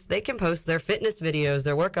athletes, they can post their fitness videos,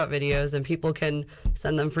 their workout videos, and people can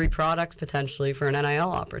send them free products potentially for an NIL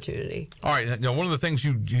opportunity. All right. Now, one of the things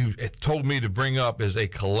you told me to bring up is a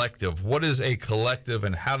collective. What is a collective,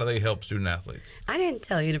 and how do they help student athletes? I didn't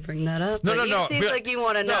tell you to bring that up. No. It seems like you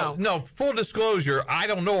want to know. No, full disclosure, I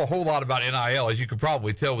don't know a whole lot about NIL, as you could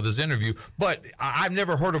probably tell with this interview, but I've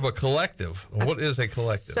never heard of a collective. What is a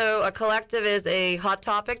collective? So a collective is a hot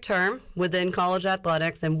topic term within college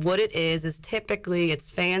athletics, and what it is typically it's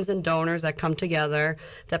fans and donors that come together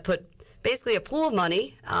that put basically a pool of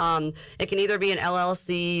money. It can either be an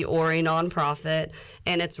LLC or a nonprofit,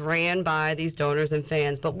 and it's ran by these donors and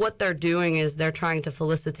fans. But what they're doing is they're trying to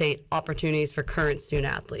felicitate opportunities for current student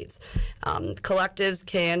athletes. Collectives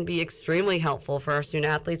can be extremely helpful for our student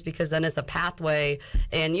athletes, because then it's a pathway,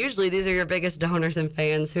 and usually these are your biggest donors and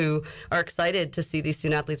fans who are excited to see these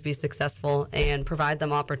student athletes be successful and provide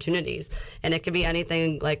them opportunities. And it can be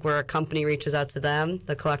anything like where a company reaches out to them,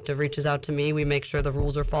 the collective reaches out to me, we make sure the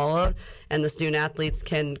rules are followed, and the student athletes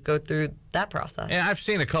can go through that process. And I've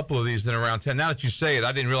seen a couple of these in around town. Now that you say it,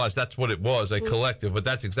 I didn't realize that's what it was, a collective, but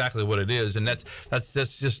that's exactly what it is. And that's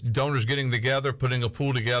just donors getting together, putting a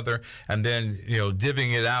pool together, and then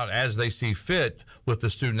divvying it out as they see fit with the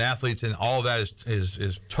student athletes, and all that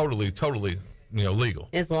is totally legal.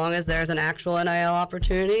 As long as there's an actual NIL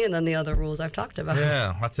opportunity, and then the other rules I've talked about.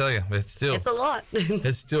 Yeah, I tell you, it's a lot.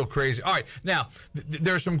 It's still crazy. All right, now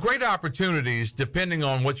there are some great opportunities depending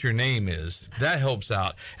on what your name is. That helps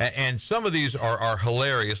out, and some of these are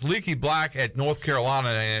hilarious. Leaky Black at North Carolina.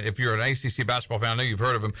 And if you're an ACC basketball fan, I know you've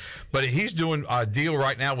heard of him, but he's doing a deal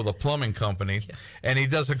right now with a plumbing company, and he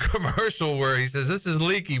does a commercial where he says, "This is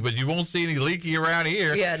leaky, but you won't see any leaky around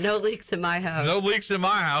here." Yeah, no leaks in my house. No leaks in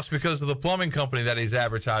my house because of the plumbing company that he's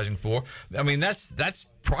advertising for. I mean, that's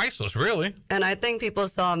priceless, really. And I think people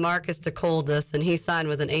saw Marcus DeColdis, and he signed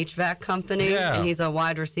with an HVAC company, and he's a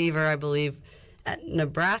wide receiver, I believe, at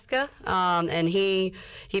Nebraska. And he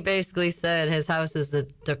basically said his house is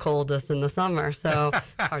the coldest in the summer, so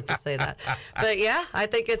hard to say that. But yeah, I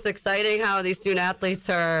think it's exciting how these student athletes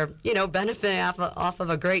are, benefiting off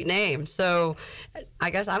of a great name. So I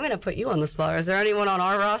guess I'm going to put you on the spot. Is there anyone on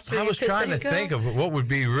our roster? I was trying to think of what would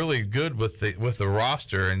be really good with the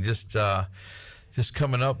roster, and just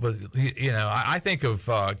coming up with, I think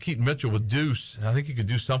of Keaton Mitchell with Deuce. I think you could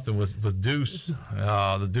do something with Deuce.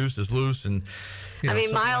 The Deuce is loose, and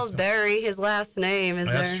Miles Berry, his last name is.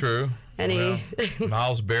 That's true.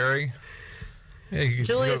 Miles Berry. Yeah,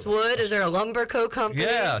 Julius Wood, is there a lumber company?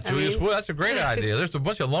 Yeah, Julius Wood, that's a great idea. There's a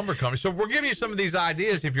bunch of lumber companies. So we're giving you some of these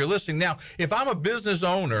ideas if you're listening. Now, if I'm a business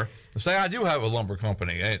owner, say I do have a lumber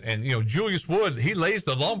company, and Julius Wood, he lays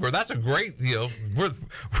the lumber. That's a great, we're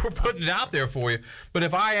putting it out there for you. But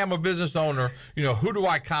if I am a business owner, who do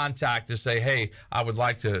I contact to say, hey, I would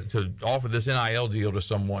like to offer this NIL deal to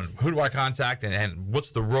someone? Who do I contact, and what's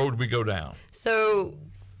the road we go down? So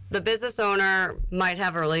the business owner might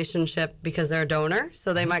have a relationship because they're a donor,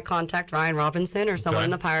 so they might contact Ryan Robinson or someone in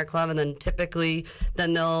the Pirate Club, and then typically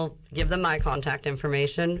they'll give them my contact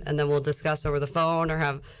information, and then we'll discuss over the phone or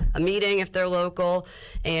have a meeting if they're local.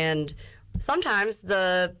 And sometimes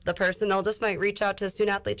the person, they'll just might reach out to the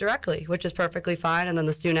student athlete directly, which is perfectly fine, and then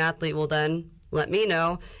the student athlete will then let me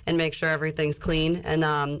know and make sure everything's clean, and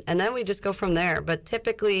then we just go from there. But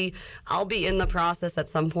typically, I'll be in the process at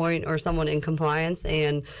some point, or someone in compliance,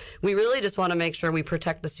 and we really just want to make sure we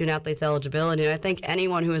protect the student athlete's eligibility. And I think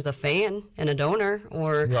anyone who is a fan and a donor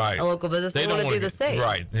or a local business, they want to do the same.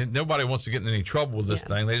 Right. Nobody wants to get in any trouble with this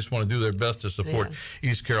thing. They just want to do their best to support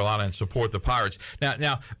East Carolina and support the Pirates.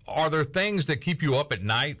 Now, are there things that keep you up at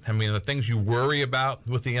night? I mean, the things you worry about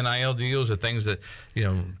with the NIL deals, the things that,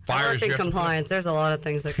 fires you? Compliance. There's a lot of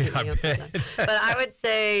things that keep me up at night. But I would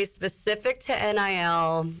say specific to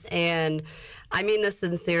NIL, and I mean this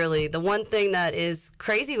sincerely, the one thing that is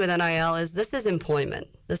crazy with NIL is this is employment.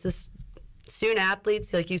 This is student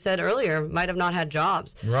athletes, like you said earlier, might have not had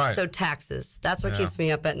jobs. Right. So taxes, that's what keeps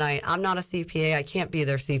me up at night. I'm not a CPA. I can't be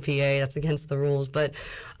their CPA. That's against the rules. But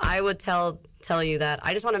I would tell you that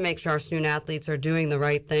I just want to make sure our student athletes are doing the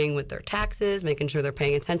right thing with their taxes, making sure they're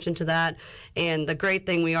paying attention to that. And the great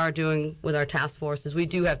thing we are doing with our task force is we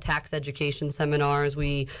do have tax education seminars.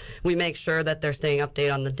 We make sure that they're staying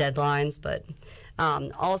updated on the deadlines. But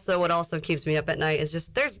also, what also keeps me up at night is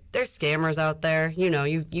just there's scammers out there.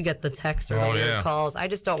 You get the text or the calls. I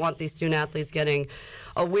just don't want these student athletes getting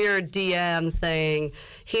a weird DM saying,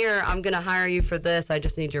 here, I'm going to hire you for this. I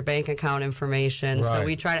just need your bank account information. Right. So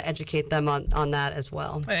we try to educate them on that as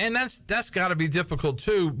well. And that's got to be difficult,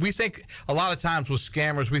 too. We think a lot of times with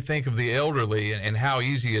scammers, we think of the elderly and how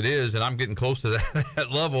easy it is, and I'm getting close to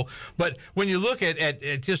that level. But when you look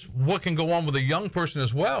at just what can go on with a young person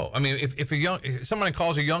as well, I mean, if somebody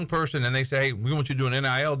calls a young person and they say, hey, we want you to do an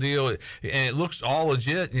NIL deal, and it looks all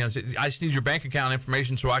legit, I just need your bank account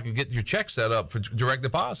information so I can get your check set up for direct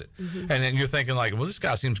deposit. And then you're thinking like, well, this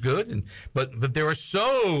guy seems good, but there are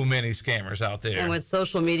so many scammers out there. And with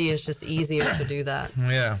social media, it's just easier to do that.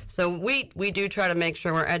 Yeah. So we do try to make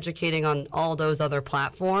sure we're educating on all those other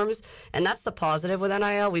platforms, and that's the positive with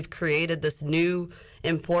NIL. We've created this new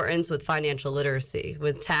importance with financial literacy,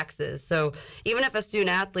 with taxes. So even if a student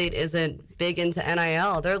athlete isn't big into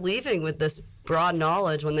NIL, they're leaving with this broad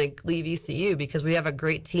knowledge when they leave ECU, because we have a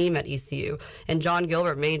great team at ECU. And John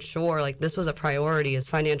Gilbert made sure this was a priority, is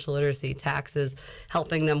financial literacy, taxes,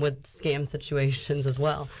 helping them with scam situations as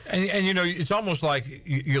well. And it's almost like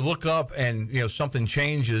you look up and something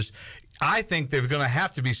changes. I think there's going to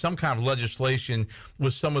have to be some kind of legislation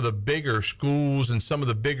with some of the bigger schools and some of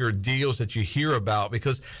the bigger deals that you hear about,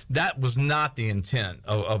 because that was not the intent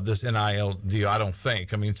of this NIL deal, I don't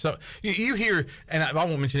think. I mean, so you hear, and I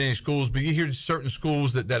won't mention any schools, but you hear certain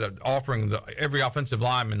schools that are offering every offensive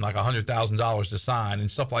lineman like $100,000 to sign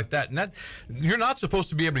and stuff like that. And that you're not supposed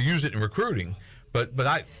to be able to use it in recruiting.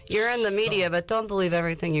 But you're in the media, but don't believe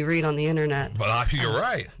everything you read on the internet. But you're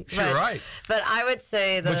right. You're right. But I would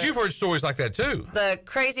say that. But you've heard stories like that too. The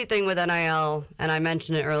crazy thing with NIL, and I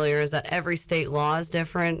mentioned it earlier, is that every state law is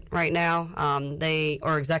different right now.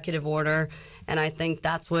 Or executive order. And I think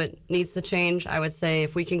that's what needs to change. I would say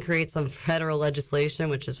if we can create some federal legislation,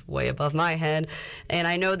 which is way above my head, and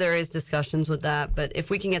I know there is discussions with that, but if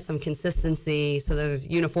we can get some consistency so there's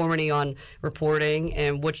uniformity on reporting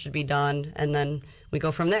and what should be done, and then we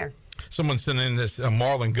go from there. Someone sent in this, a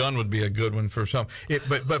Marlin gun would be a good one for some.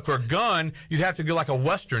 But for a gun, you'd have to go like a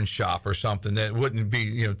Western shop or something that wouldn't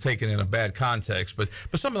be, taken in a bad context. But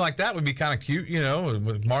something like that would be kind of cute,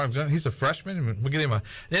 with Marlin's gun. He's a freshman. We'll get him an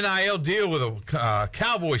NIL deal with a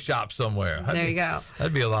cowboy shop somewhere. There you go.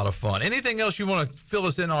 That'd be a lot of fun. Anything else you want to fill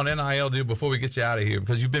us in on NIL deal before we get you out of here?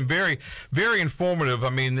 Because you've been very, very informative. I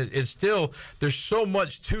mean, it's still, there's so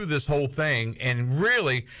much to this whole thing. And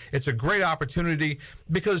really, it's a great opportunity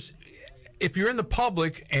because if you're in the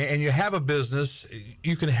public and you have a business,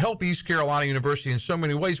 you can help East Carolina University in so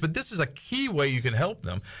many ways, but this is a key way you can help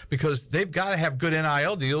them because they've got to have good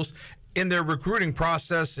NIL deals in their recruiting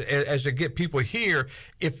process as they get people here.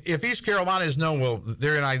 If East Carolina is known, well,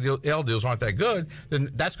 their NIL deals aren't that good, then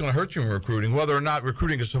that's going to hurt you in recruiting. Whether or not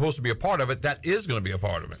recruiting is supposed to be a part of it, that is going to be a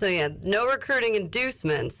part of it. So, yeah, no recruiting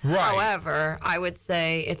inducements. Right. However, I would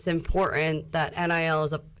say it's important that NIL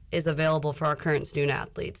is available for our current student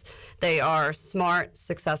athletes. They are smart,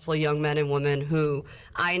 successful young men and women who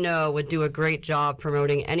I know would do a great job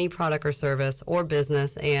promoting any product or service or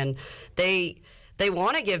business, and they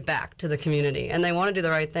want to give back to the community and they want to do the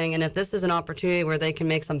right thing. And if this is an opportunity where they can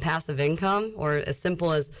make some passive income, or as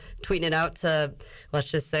simple as tweeting it out to, let's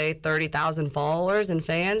just say, 30,000 followers and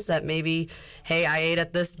fans that maybe, hey, I ate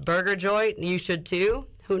at this burger joint, you should too.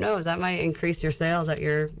 who knows, that might increase your sales at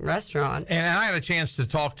your restaurant. And I had a chance to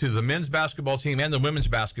talk to the men's basketball team and the women's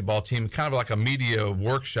basketball team, kind of like a media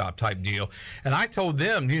workshop type deal. And I told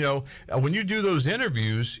them, when you do those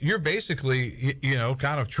interviews, you're basically,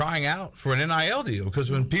 kind of trying out for an NIL deal, because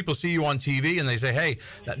when people see you on TV and they say, hey,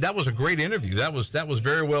 that was a great interview. That was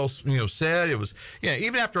very well, said. It was,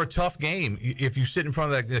 even after a tough game, if you sit in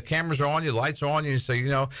front of the cameras are on you, the lights are on you, and say,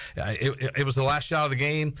 it was the last shot of the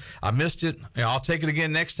game. I missed it. I'll take it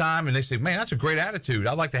again next time. And they say, man, that's a great attitude.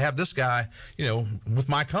 I'd like to have this guy, with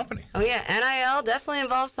my company. Oh yeah, NIL definitely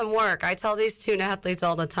involves some work. I tell these student athletes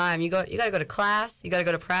all the time, you got to go to class, you got to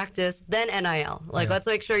go to practice, then NIL. Let's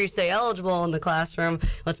make sure you stay eligible in the classroom.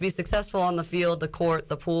 Let's be successful on the field, the court,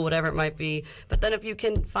 the pool, whatever it might be. But then if you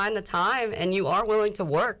can find the time and you are willing to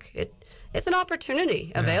work, it's an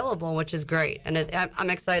opportunity available, which is great. And I'm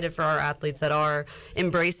excited for our athletes that are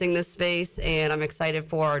embracing this space, and I'm excited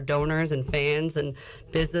for our donors and fans and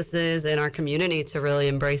businesses and our community to really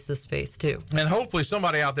embrace this space too. And hopefully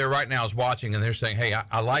somebody out there right now is watching and they're saying, hey,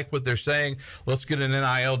 I like what they're saying. Let's get an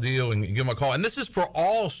NIL deal and give them a call. And this is for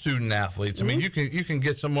all student athletes. I mean, you can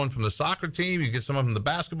get someone from the soccer team, you can get someone from the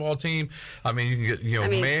basketball team. I mean, you can get,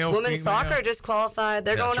 male, women's female. soccer just qualified.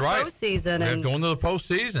 They're going to postseason. They're going to the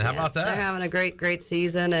postseason. How about that? They're having a great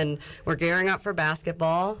season, and we're gearing up for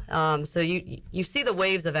basketball. So you see the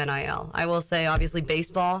waves of NIL. I will say, obviously,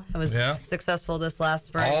 baseball was successful this last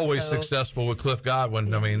spring. Always successful with Cliff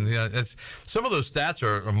Godwin. I mean, it's some of those stats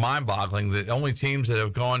are mind-boggling. The only teams that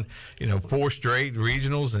have gone, 4 straight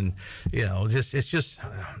regionals, and it's just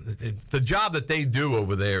the job that they do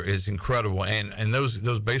over there is incredible. And those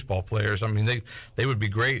baseball players, I mean, they would be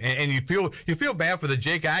great. And you feel bad for the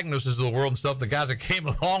Jake Agnoses of the world and stuff. The guys that came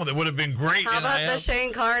along that would have been great. How about the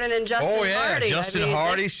Shane Carden and Justin Hardy? Justin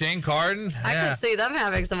Hardy, Shane Carden. I could see them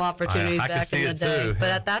having some opportunities back in the day. Too. But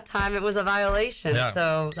at that time, it was a violation. Yeah.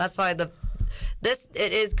 So that's why it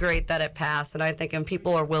is great that it passed. And I think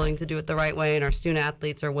people are willing to do it the right way, and our student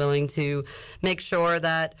athletes are willing to make sure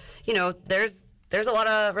that, there's a lot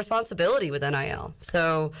of responsibility with NIL.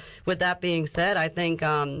 So with that being said, I think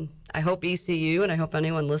I hope ECU and I hope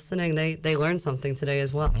anyone listening, they learned something today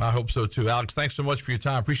as well. I hope so too. Alex, thanks so much for your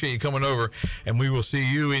time. Appreciate you coming over, and we will see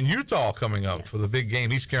you in Utah coming up for the big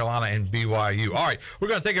game, East Carolina and BYU. All right, we're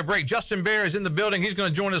going to take a break. Justin Behr is in the building. He's going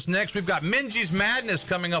to join us next. We've got Minji's Madness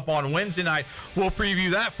coming up on Wednesday night. We'll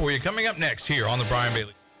preview that for you coming up next here on the Brian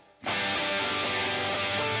Bailey.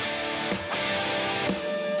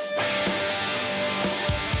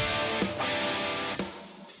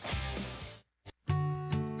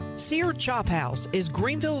 Seared Chop House is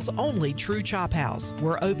Greenville's only true chop house.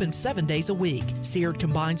 We're open 7 days a week. Seared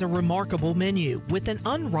combines a remarkable menu with an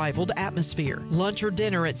unrivaled atmosphere. Lunch or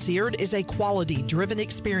dinner at Seared is a quality-driven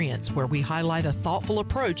experience where we highlight a thoughtful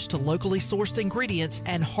approach to locally sourced ingredients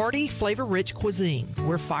and hearty, flavor-rich cuisine.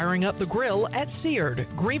 We're firing up the grill at Seared,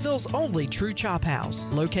 Greenville's only true chop house,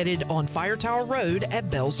 located on Fire Tower Road at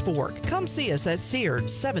Bell's Fork. Come see us at Seared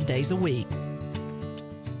 7 days a week.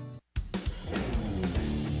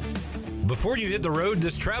 Before you hit the road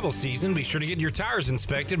this travel season, be sure to get your tires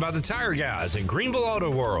inspected by the tire guys at Greenville Auto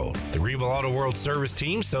World. The Greenville Auto World service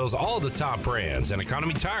team sells all the top brands and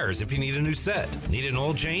economy tires if you need a new set. Need an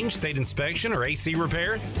oil change, state inspection, or AC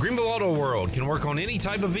repair? Greenville Auto World can work on any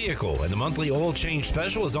type of vehicle, and the monthly oil change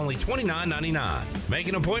special is only $29.99. Make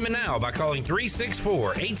an appointment now by calling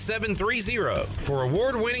 364-8730. For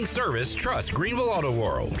award-winning service, trust Greenville Auto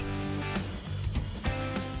World.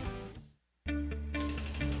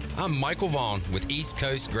 I'm Michael Vaughn with East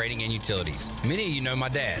Coast Grading and Utilities. Many of you know my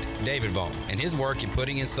dad, David Vaughn, and his work in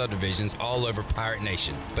putting in subdivisions all over Pirate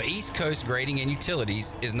Nation. But East Coast Grading and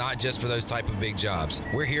Utilities is not just for those type of big jobs.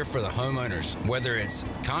 We're here for the homeowners. Whether it's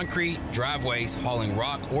concrete, driveways, hauling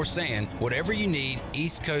rock, or sand, whatever you need,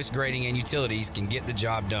 East Coast Grading and Utilities can get the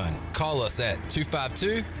job done. Call us at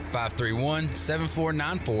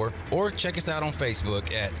 252-531-7494 or check us out on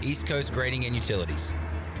Facebook at East Coast Grading and Utilities.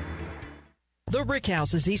 The Rick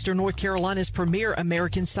House is Eastern North Carolina's premier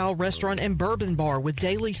American-style restaurant and bourbon bar with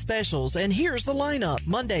daily specials. And here's the lineup.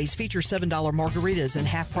 Mondays feature $7 margaritas and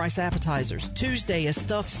half-price appetizers. Tuesday is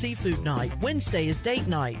stuffed seafood night. Wednesday is date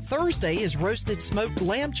night. Thursday is roasted smoked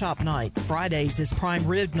lamb chop night. Fridays is prime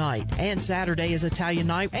rib night. And Saturday is Italian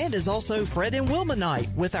night and is also Fred and Wilma night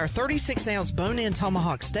with our 36-ounce bone-in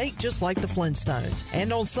tomahawk steak just like the Flintstones.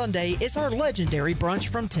 And on Sunday, it's our legendary brunch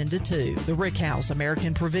from 10 to 2. The Rick House,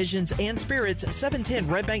 American Provisions and Spirits, 710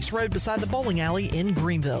 Red Banks Road beside the bowling alley in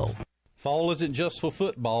Greenville. Fall isn't just for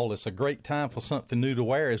football, it's a great time for something new to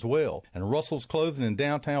wear as well. And Russell's Clothing in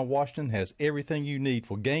downtown Washington has everything you need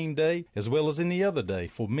for game day as well as any other day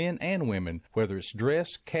for men and women. Whether it's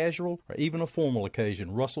dress, casual, or even a formal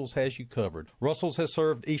occasion, Russell's has you covered. Russell's has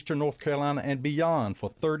served Eastern North Carolina and beyond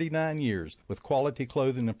for 39 years with quality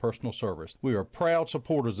clothing and personal service. We are proud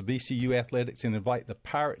supporters of ECU athletics and invite the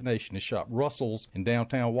Pirate Nation to shop Russell's in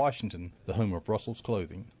downtown Washington, the home of Russell's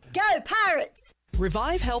Clothing. Go Pirates!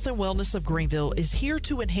 Revive Health and Wellness of Greenville is here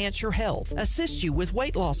to enhance your health, assist you with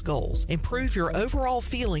weight loss goals, improve your overall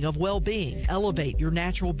feeling of well-being, elevate your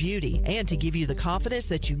natural beauty, and to give you the confidence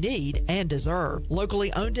that you need and deserve.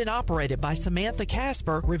 Locally owned and operated by Samantha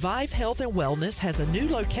Casper, Revive Health and Wellness has a new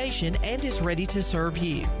location and is ready to serve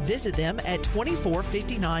you. Visit them at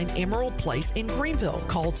 2459 Emerald Place in Greenville.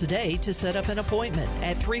 Call today to set up an appointment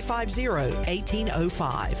at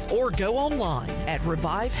 350-1805 or go online at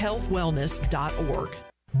revivehealthwellness.org.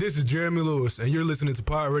 This is Jeremy Lewis, and you're listening to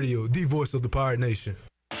Pirate Radio, the voice of the Pirate Nation.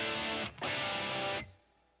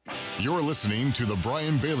 You're listening to The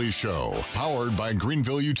Brian Bailey Show, powered by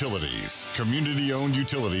Greenville Utilities. Community-owned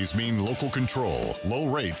utilities mean local control, low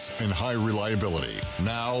rates, and high reliability.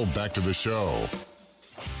 Now, back to the show.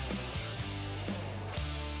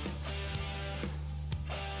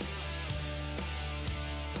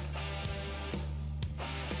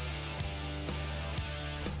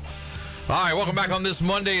 All right, welcome back on this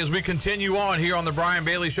Monday as we continue on here on the Brian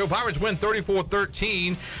Bailey Show. Pirates win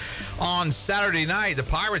 34-13 on Saturday night. The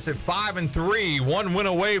Pirates at 5-3, one win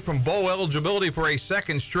away from bowl eligibility for a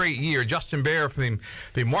second straight year. Justin Behr from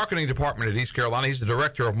the marketing department at East Carolina. He's the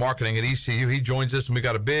director of marketing at ECU. He joins us, and we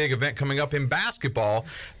got a big event coming up in basketball,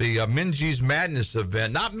 the Minji's Madness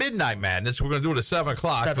event. Not Midnight Madness. We're going to do it at 7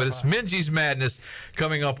 o'clock, but it's Minji's Madness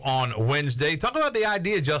coming up on Wednesday. Talk about the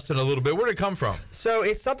idea, Justin, a little bit. Where did it come from? So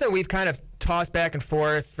it's something we've kind of tossed back and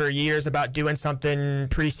forth for years about doing something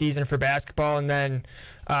preseason for basketball, and then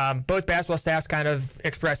both basketball staffs kind of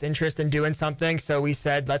expressed interest in doing something, so we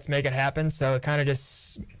said let's make it happen. So it kind of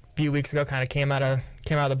just a few weeks ago kind of came out of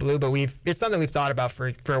the blue, but it's something we've thought about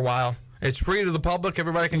for a while. It's free to the public.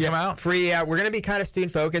 Everybody can come out? Free, yeah. We're going to be kind of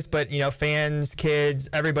student-focused, but, fans, kids,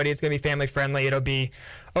 everybody. It's going to be family-friendly. It'll be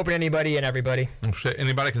open to anybody and everybody.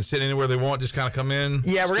 Anybody can sit anywhere they want, just kind of come in?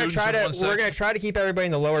 Yeah, we're going to try to keep everybody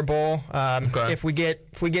in the lower bowl. Okay. If we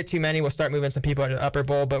get too many, we'll start moving some people into the upper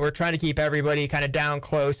bowl, but we're trying to keep everybody kind of down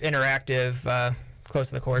close, interactive, close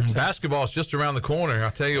to the court. So. Basketball is just around the corner.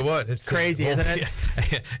 I'll tell you what. It's crazy, isn't it?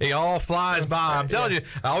 It all flies by. I'm telling you,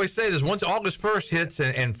 I always say this, once August 1st hits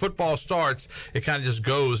and football starts, it kind of just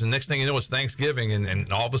goes, and next thing you know, it's Thanksgiving,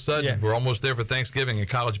 and all of a sudden, we're almost there for Thanksgiving and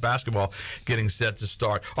college basketball getting set to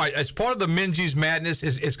start. All right, as part of the Minji's Madness,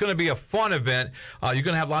 it's going to be a fun event. You're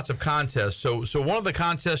going to have lots of contests. So one of the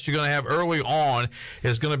contests you're going to have early on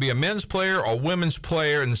is going to be a men's player or women's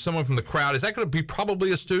player and someone from the crowd. Is that going to be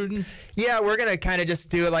probably a student? Yeah, we're going to kind of just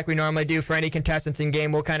do it like we normally do for any contestants in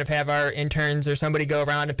game. We'll kind of have our interns or somebody go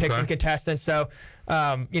around and pick some contestants. So,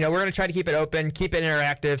 we're going to try to keep it open, keep it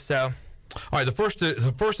interactive. So, all right, the first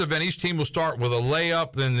event, each team will start with a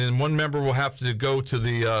layup, then one member will have to go to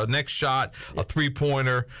the next shot, a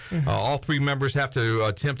three-pointer. All three members have to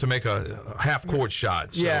attempt to make a half-court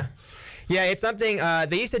shot. So. Yeah, it's something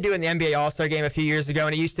they used to do in the NBA All-Star Game a few years ago,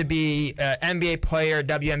 and it used to be NBA player,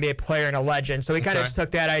 WNBA player, and a legend. So we kind of just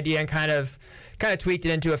took that idea and kind of tweaked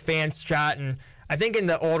it into a fan shot. And I think in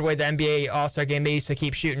the old way, the NBA All-Star Game, they used to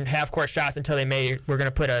keep shooting half-court shots until we're going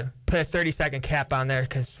to put a 30-second cap on there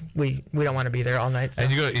because we don't want to be there all night. So.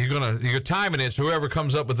 And you're timing it, so whoever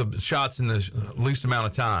comes up with the shots in the least amount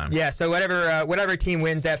of time. Yeah, so whatever team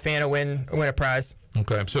wins, that fan will win a prize.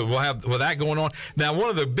 Okay, so we'll have that going on. Now, one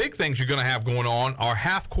of the big things you're going to have going on are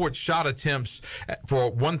half-court shot attempts for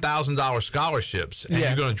 $1,000 scholarships. And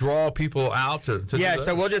you're going to draw people out to do that?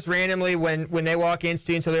 So we'll just randomly, when they walk in,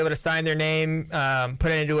 students will be able to sign their name,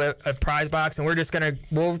 put it into a prize box, and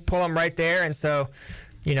we'll pull them right there. And so,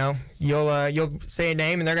 you'll say a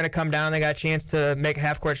name, and they're going to come down. They got a chance to make a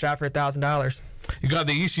half-court shot for $1,000. You got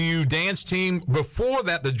the ECU dance team. Before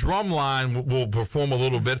that, the drum line will perform a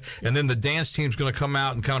little bit, and then the dance team's going to come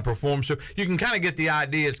out and kind of perform. So you can kind of get the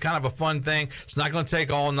idea. It's kind of a fun thing. It's not going to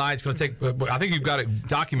take all night. It's going to take, I think you've got it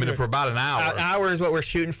documented for about an hour. An hour is what we're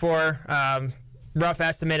shooting for. Rough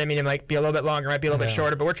estimate. I mean, it might be a little bit longer, might be a little bit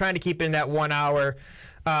shorter, but we're trying to keep it in that 1 hour.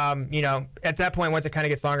 At that point, once it kind of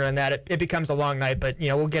gets longer than that, it becomes a long night, but,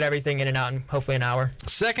 we'll get everything in and out in hopefully an hour.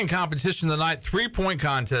 Second competition of the night, three-point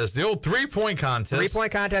contest. The old three-point contest.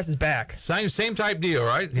 Three-point contest is back. Same type deal,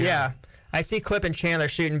 right? Yeah. I see Clip and Chandler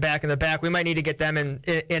shooting back in the back. We might need to get them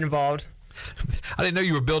involved. I didn't know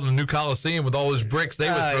you were building a new Coliseum with all those bricks they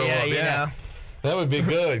would throw up. You know. That would be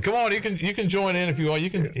good. Come on, you can join in if you want. You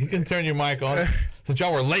can turn your mic on. Since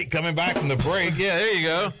y'all were late coming back from the break. Yeah, there you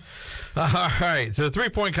go. All right, so the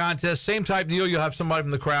 3-point contest, same type deal. You'll have somebody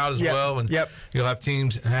from the crowd as well, and you'll have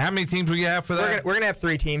teams. How many teams will you have for that? We're gonna have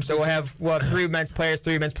 3 teams, so we'll have 3 men's players,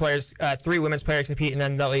 3 women's players, 3 women's players compete, and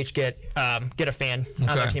then they'll each get a fan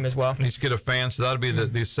on their team as well. Each get a fan, so that'll be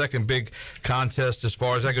the second big contest as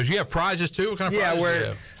far as that goes. You have prizes too. What kind of prizes do you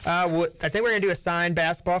have? I think we're gonna do a signed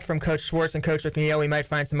basketball from Coach Schwartz and Coach McNeil. We might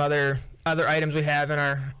find some other items we have in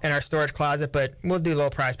our storage closet, but we'll do a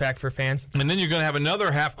little prize pack for fans. And then you're going to have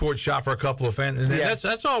another half-court shot for a couple of fans. And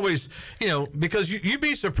that's always, because you'd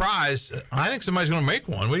be surprised. I think somebody's going to make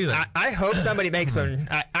one. What do you think? I hope somebody makes one.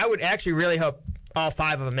 I would actually really hope all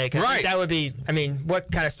 5 of them make it. Right. That would be,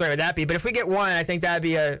 what kind of story would that be? But if we get one, I think that would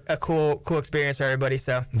be a cool experience for everybody.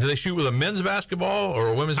 So, do they shoot with a men's basketball or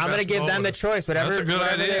a women's basketball? I'm going to give them the choice, whatever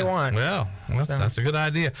they want. Well, that's a good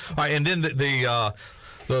idea. All right, and then the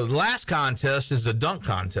last contest is the dunk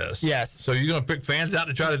contest. Yes. So you're going to pick fans out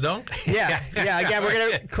to try to dunk? Yeah.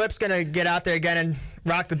 Again, Clip's going to get out there again and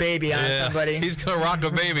rock the baby on somebody. He's going to rock the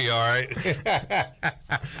baby, all right.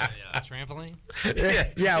 Trampoline?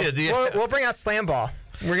 We'll bring out slam ball.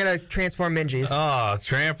 We're going to transform Minji's. Oh,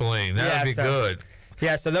 trampoline. That would be good.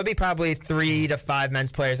 Yeah, so there'll be probably 3 to 5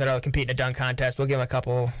 men's players that'll compete in a dunk contest. We'll give them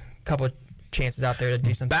a couple chances out there to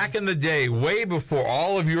do something. Back in the day, way before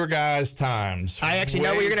all of your guys' times. I actually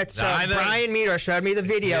know what you're going to show. Brian Meador showed me the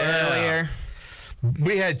video earlier.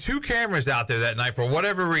 We had 2 cameras out there that night for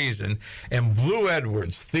whatever reason, and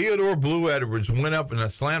Theodore Blue Edwards went up in a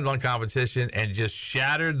slam dunk competition and just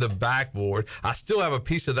shattered the backboard. I still have a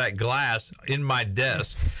piece of that glass in my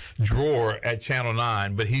desk drawer at Channel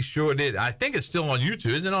 9, but he sure did. I think it's still on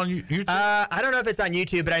YouTube. Isn't it on YouTube? I don't know if it's on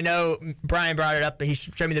YouTube, but I know Brian brought it up, but he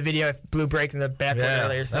showed me the video of Blue breaking the backboard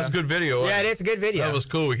earlier. So. That's a good video. Yeah, it is a good video. That was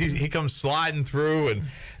cool. He comes sliding through, and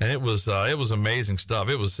it was amazing stuff.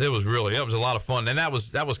 It was a lot of fun. And that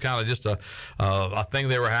was kind of just a thing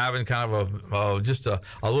they were having, kind of just a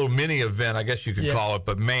little mini event, I guess you could call it.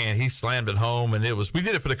 But man, he slammed it home, and we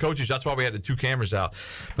did it for the coaches. That's why we had the 2 cameras out.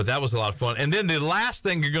 But that was a lot of fun. And then the last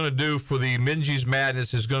thing you're going to do for the Minji's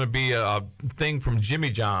Madness is going to be a thing from Jimmy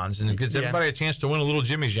John's, and it gives everybody a chance to win a little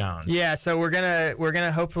Jimmy John's. Yeah, so we're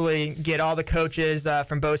gonna hopefully get all the coaches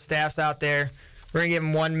from both staffs out there. We're gonna give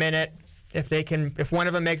them 1 minute. If one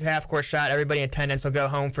of them makes a half-court shot, everybody in attendance will go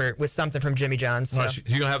home with something from Jimmy John's. So. Right,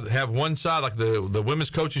 you're going to have one side, like the women's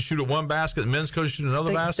coaches shoot at one basket, the men's coaches shoot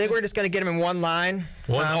another basket? I think we're just going to get them in one line.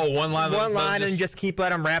 One line? One line, and just keep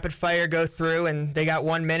letting them rapid fire go through, and they got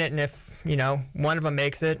 1 minute, and if one of them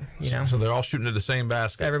makes it, So they're all shooting at the same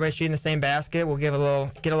basket. Everybody's shooting the same basket. We'll get a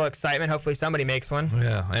little excitement. Hopefully somebody makes one.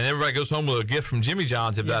 Yeah, and everybody goes home with a gift from Jimmy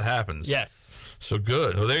John's if that happens. Yes. So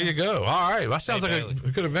good. Well, there you go. All right. Well, that sounds like a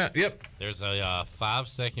good event. Yep. There's a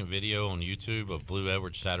 5-second video on YouTube of Blue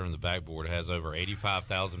Edwards shattering the backboard. It has over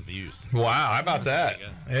 85,000 views. Wow. How about that?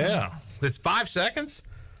 Yeah. It's 5 seconds?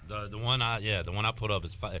 The one I put up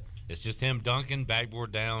is 5. It's just him dunking,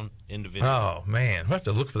 backboard down, into video. Oh, man. We'll have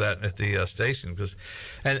to look for that at the station.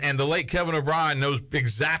 And the late Kevin O'Brien knows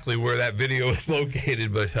exactly where that video is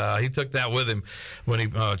located, but he took that with him when he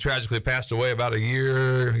tragically passed away about a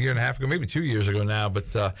year and a half ago, maybe 2 years ago now. But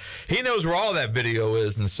he knows where all that video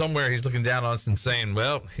is, and somewhere he's looking down on us and saying,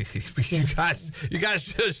 well, you guys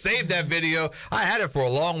should have saved that video. I had it for a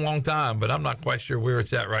long, long time, but I'm not quite sure where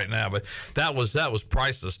it's at right now. But that was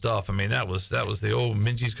priceless stuff. I mean, that was the old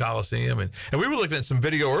Minji's Coliseum. And we were looking at some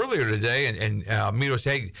video earlier today, and Mito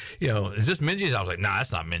said, hey, is this Minji's? I was like, nah,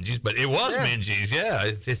 that's not Minji's, but it was Minji's. Yeah,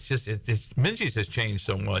 it's just Minji's has changed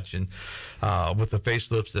so much, and with the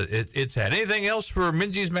facelifts that it's had. Anything else for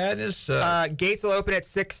Minji's Madness? Gates will open at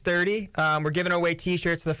 6:30. We're giving away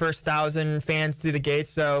T-shirts to the first 1,000 fans through the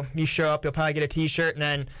gates. So you show up, you'll probably get a T-shirt, and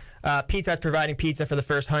then Pizza Hut's providing pizza for the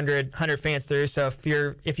first 100 fans through. So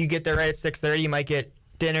if you get there right at 6:30, you might get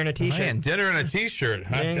dinner and a T-shirt. Man, dinner and a T-shirt.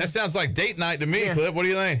 That sounds like date night to me, Clip. What do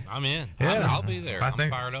you think? I'm in. Yeah. I'll be there. I'm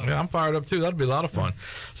fired up. Yeah, I'm fired up, too. That'll be a lot of fun.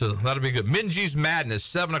 So that'll be good. Minji's Madness,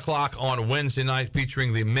 7 o'clock on Wednesday night,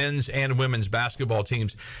 featuring the men's and women's basketball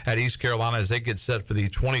teams at East Carolina as they get set for the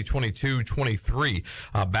 2022-23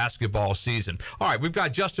 basketball season. All right, we've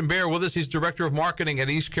got Justin Behr with us. He's Director of Marketing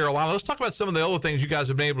at East Carolina. Let's talk about some of the other things you guys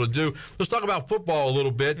have been able to do. Let's talk about football a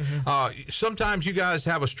little bit. Sometimes you guys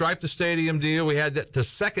have a Stripe the Stadium deal. We had that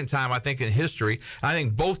the second time, I think, in history. I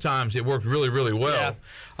think both times it worked really, really well.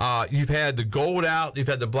 Yeah. You've had the gold out. You've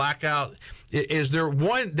had the blackout. Is there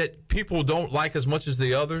one that people don't like as much as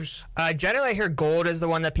the others? Generally, I hear gold is the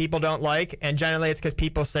one that people don't like, and generally it's because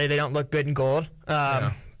people say they don't look good in gold.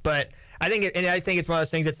 But I think it's one of those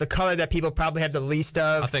things. It's the color that people probably have the least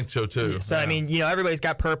of. I think so too. So I mean, everybody's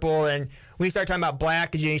got purple, and when you start talking about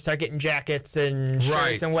black, you start getting jackets and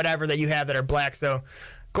shirts and whatever that you have that are black. So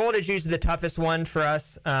gold is usually the toughest one for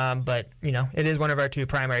us, but it is one of our two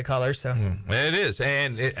primary colors. So it is,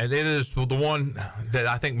 and it is the one that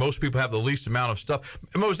I think most people have the least amount of stuff.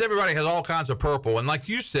 Most everybody has all kinds of purple, and like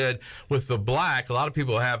you said, with the black, a lot of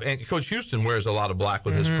people have. And Coach Houston wears a lot of black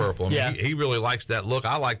with his purple. I mean, he really likes that look.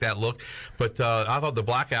 I like that look, but I thought the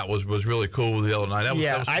blackout was really cool the other night. That was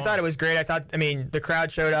I thought it was great. I mean, the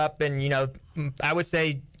crowd showed up, and I would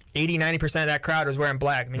say 80-90% of that crowd was wearing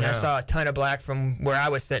black. I mean, I saw a ton of black from where I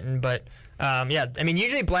was sitting, but I mean,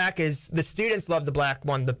 usually black is, the students love the black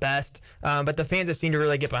one the best, but the fans have seemed to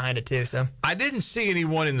really get behind it too. So I didn't see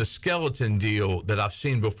anyone in the skeleton deal that I've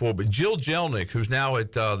seen before, but Jill Jelnick, who's now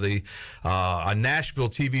at a Nashville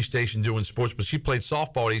TV station doing sports, but she played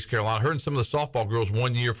softball at East Carolina. Her and some of the softball girls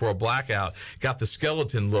one year for a blackout got the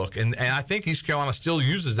skeleton look, and I think East Carolina still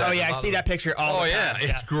uses that. Oh yeah, I see that picture all the time.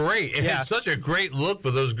 It's great. It had such a great look for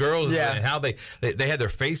those girls, and how they had their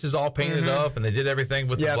faces all painted up, and they did everything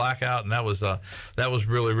with the blackout, and that was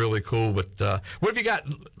really, really cool. But what have you got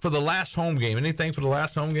for the last home game? Anything for the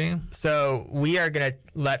last home game? So we are going to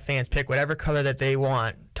let fans pick whatever color that they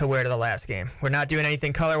want to wear to the last game. We're not doing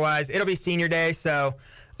anything color-wise. It'll be senior day, so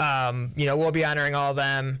we'll be honoring all of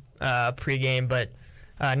them pregame, but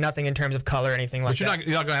nothing in terms of color or anything like that. But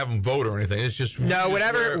you're not going to have them vote or anything. It's just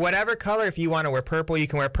whatever color. If you want to wear purple, you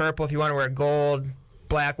can wear purple. If you want to wear gold,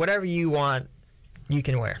 black, whatever you want, you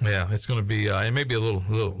can wear. Yeah, it's going to be it may be a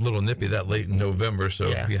little nippy that late in November,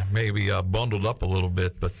 so maybe bundled up a little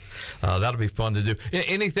bit, but that'll be fun to do.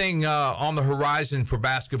 Anything on the horizon for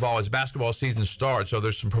basketball as basketball season starts? So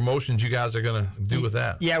there's some promotions you guys are going to do with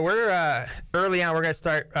that? Yeah, we're early on. We're going to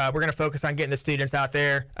start. We're going to focus on getting the students out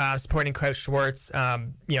there, supporting Coach Schwartz.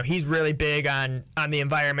 He's really big on the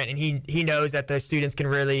environment, and he knows that the students can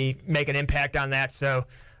really make an impact on that. So.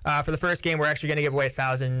 For the first game, we're actually going to give away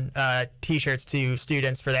 1,000 T-shirts to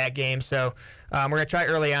students for that game. So we're going to try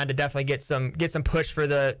early on to definitely get some push for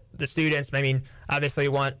the students. I mean, obviously,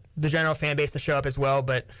 we want the general fan base to show up as well,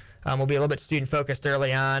 but we'll be a little bit student-focused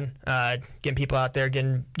early on, getting people out there,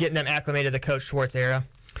 getting them acclimated to the Coach Schwartz era.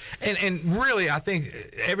 And really, I think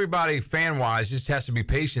everybody fan-wise just has to be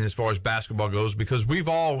patient as far as basketball goes, because we've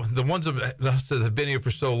all, the ones of us that have been here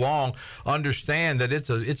for so long, understand that it's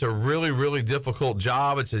a really, really difficult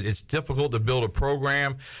job. It's difficult to build a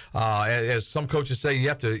program. As some coaches say, you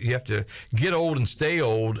have to get old and stay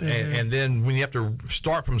old, and then when you have to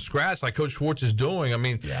start from scratch, like Coach Schwartz is doing. I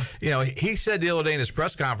mean, he said the other day in his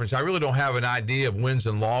press conference, I really don't have an idea of wins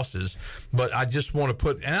and losses, but I just want to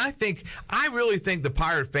put, and I really think the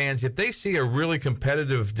Pirate fans, if they see a really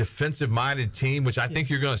competitive, defensive-minded team, which I think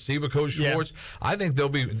you're going to see with Coach Schwartz, I think they'll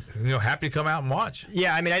be happy to come out and watch.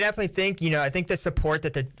 Yeah, I mean, I definitely think I think the support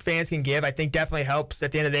that the fans can give, I think definitely helps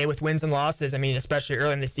at the end of the day with wins and losses. I mean, especially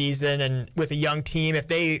early in the season and with a young team, if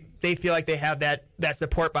they feel like they have that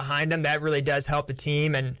support behind them, that really does help the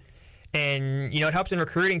team, and it helps in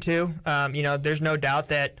recruiting too. There's no doubt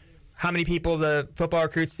that how many people the football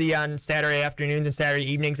recruits see on Saturday afternoons and Saturday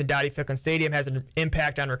evenings in Dowdy-Ficklen Stadium has an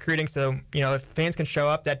impact on recruiting. So, if fans can show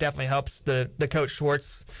up, that definitely helps the Coach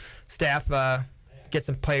Schwartz staff get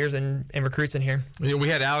some players and recruits in here. We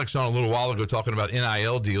had Alex on a little while ago talking about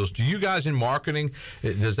NIL deals. Do you guys in marketing,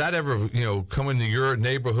 does that ever, come into your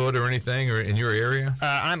neighborhood or anything, or in your area?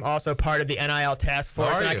 I'm also part of the NIL task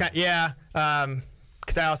force. Are you?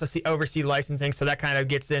 Because I also oversee licensing, so that kind of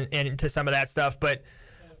gets into some of that stuff. But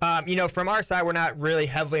from our side, we're not really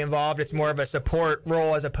heavily involved. It's more of a support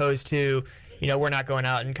role as opposed to, we're not going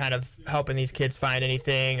out and kind of helping these kids find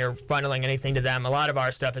anything or funneling anything to them. A lot of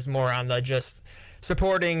our stuff is more on the just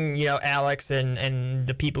supporting, Alex and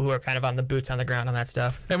the people who are kind of on the boots on the ground on that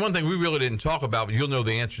stuff. And one thing we really didn't talk about, but you'll know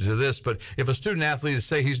the answer to this, but if a student athlete is,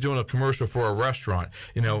 say he's doing a commercial for a restaurant,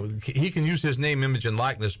 he can use his name, image, and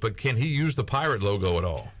likeness, but can he use the Pirate logo at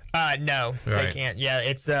all? No, they can't. Yeah,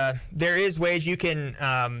 it's there is ways you can,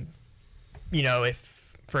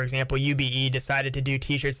 if, for example, UBE decided to do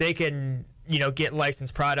T-shirts, they can, get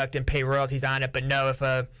licensed product and pay royalties on it. But no, if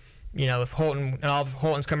if Holton and all of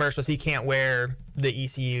Holton's commercials, he can't wear the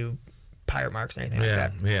ECU Pirate marks or anything like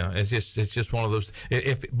that. Yeah, it's just one of those.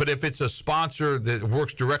 But if it's a sponsor that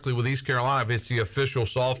works directly with East Carolina, if it's the official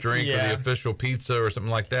soft drink or the official pizza or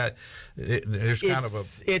something like that, it's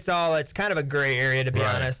kind of a gray area, to be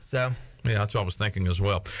honest. So. Yeah, that's what I was thinking as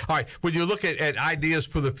well. All right, when you look at ideas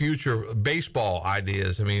for the future, baseball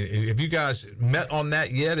ideas, I mean, have you guys met on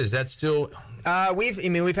that yet? Is that still...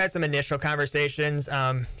 We've had some initial conversations.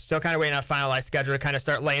 Still kind of waiting on a finalized schedule to kind of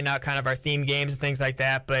start laying out kind of our theme games and things like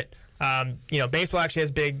that. But Baseball actually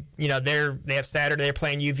has big, they have Saturday, they're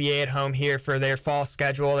playing UVA at home here for their fall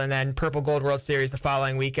schedule, and then Purple Gold World Series the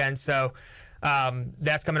following weekend. So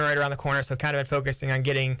that's coming right around the corner. So kind of been focusing on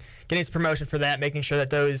getting some promotion for that, making sure that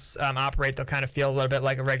those operate. They'll kind of feel a little bit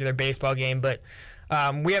like a regular baseball game, but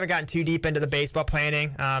we haven't gotten too deep into the baseball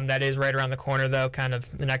planning. That is right around the corner, though. Kind of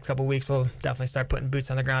the next couple of weeks, we'll definitely start putting boots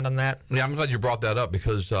on the ground on that. Yeah, I'm glad you brought that up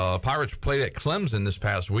because Pirates played at Clemson this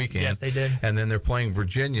past weekend. Yes, they did. And then they're playing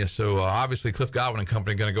Virginia. So obviously Cliff Godwin and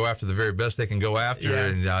company are going to go after the very best they can go after. Yeah.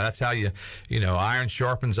 And that's how iron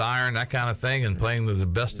sharpens iron, that kind of thing, and playing with the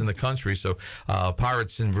best in the country. So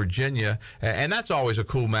Pirates in Virginia. And that's always a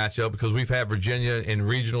cool matchup because we've had Virginia in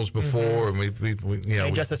regionals before. And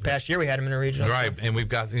and just this past year we had them in a regional. Right. So. And we've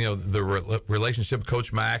got, the relationship with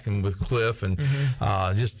Coach Mack and with Cliff and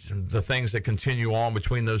just the things that continue on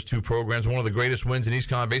between those two programs. One of the greatest wins in East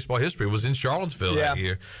Carolina baseball history was in Charlottesville that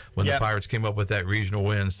year when the Pirates came up with that regional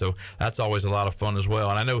win. So that's always a lot of fun as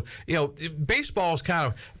well. And I know, baseball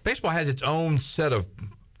has its own set of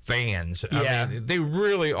fans. I mean, they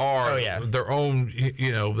really are their own.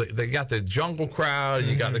 They got the jungle crowd, and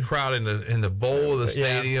you got the crowd in the bowl of the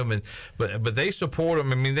stadium, and but they support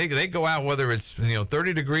them. I mean, they go out whether it's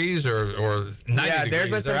 30 degrees or 90 degrees. There's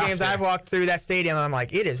been some games I've walked through that stadium, and I'm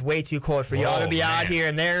like, it is way too cold for y'all to be out here,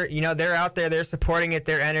 and they're out there, they're supporting it,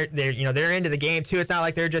 they're into the game too. It's not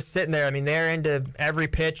like they're just sitting there. I mean, they're into every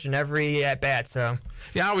pitch and every at bat. So.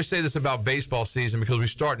 Yeah, I always say this about baseball season because we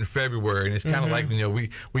start in February, and it's kind of like,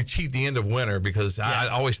 we cheat the end of winter because I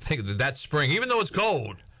always think that's spring, even though it's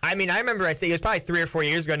cold. I mean, I think it was probably 3 or 4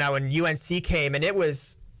 years ago now when UNC came, and it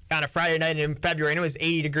was on a Friday night in February, and it was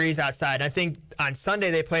 80 degrees outside. And I think on Sunday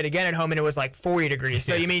they played again at home, and it was like 40 degrees.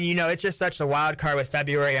 So, it's just such a wild card with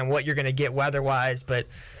February and what you're going to get weather-wise, but...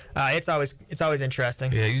 it's always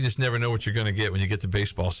interesting. Yeah, you just never know what you're going to get when you get to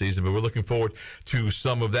baseball season, but we're looking forward to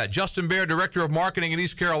some of that. Justin Behr, Director of Marketing in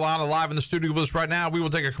East Carolina, live in the studio with us right now. We will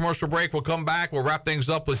take a commercial break. We'll come back. We'll wrap things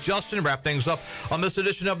up with Justin, wrap things up on this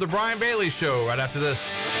edition of the Brian Bailey Show right after this.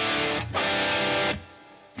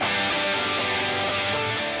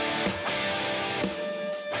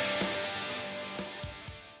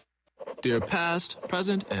 Dear past,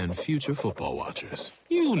 present, and future football watchers,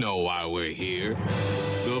 you know why we're here.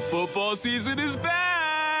 The football season is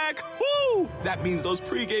back! Woo! That means those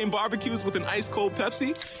pregame barbecues with an ice-cold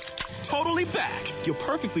Pepsi? Totally back. Your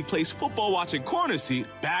perfectly placed football-watching corner seat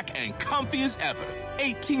back and comfy as ever.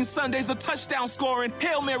 18 Sundays of touchdown scoring,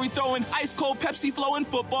 Hail Mary throwing, ice-cold Pepsi flowing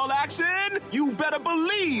football action. You better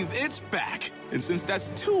believe it's back. And since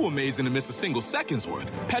that's too amazing to miss a single second's worth,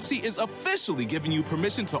 Pepsi is officially giving you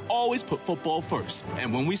permission to always put football first.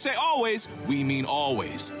 And when we say always, we mean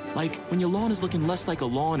always. Like when your lawn is looking less like a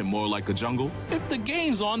lawn and more like a jungle. If the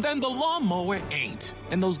game's on, then the lawnmower ain't.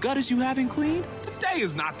 And those gutters you haven't cleaned, today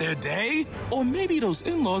is not their day. Or maybe those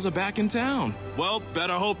in-laws are back in town. Well,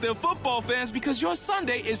 better hope they're football fans because your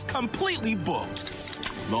Sunday is completely booked.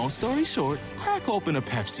 Long story short, crack open a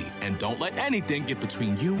Pepsi and don't let anything get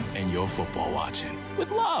between you and your football watching. With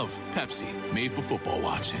love, Pepsi, made for football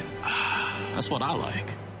watching. That's what I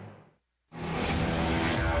like.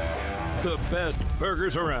 The best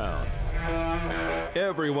burgers around.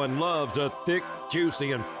 Everyone loves a thick,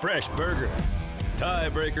 juicy, and fresh burger.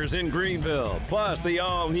 Tiebreakers in Greenville, plus the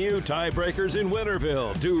all-new Tiebreakers in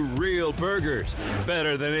Winterville do real burgers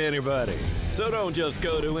better than anybody. So don't just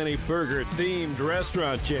go to any burger-themed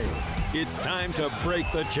restaurant chain. It's time to break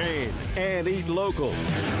the chain and eat local.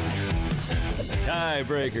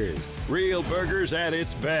 Tiebreakers, real burgers at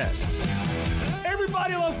its best.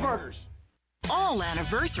 Everybody loves burgers. All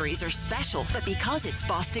anniversaries are special, but because it's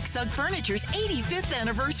Bostic Sugg Furniture's 85th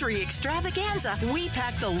anniversary extravaganza, we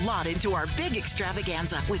packed a lot into our big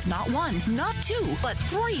extravaganza with not one, not two, but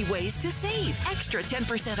 3 ways to save. Extra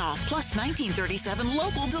 10% off, plus $19.37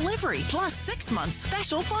 local delivery, plus 6 months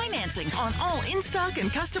special financing on all in-stock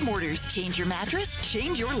and custom orders. Change your mattress,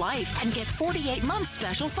 change your life, and get 48 months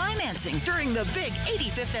special financing during the big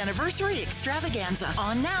 85th anniversary extravaganza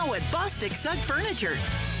on now at Bostic Sugg Furniture.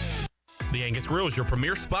 The Angus Grill is your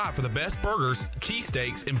premier spot for the best burgers,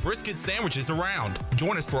 cheesesteaks, and brisket sandwiches around.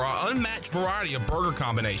 Join us for our unmatched variety of burger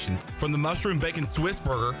combinations, from the mushroom bacon Swiss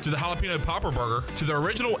burger to the jalapeno popper burger to the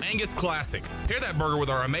original Angus classic. Pair that burger with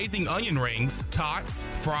our amazing onion rings, tots,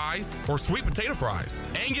 fries, or sweet potato fries.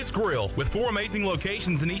 Angus Grill, with 4 amazing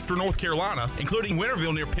locations in eastern North Carolina, including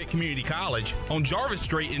Winterville near Pitt Community College, on Jarvis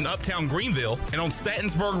Street in uptown Greenville, and on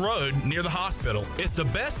Statensburg Road near the hospital. It's the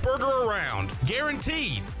best burger around,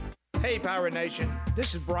 guaranteed. Hey Pirate Nation,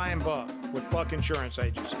 this is Brian Buck with Buck Insurance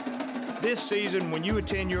Agency. This season, when you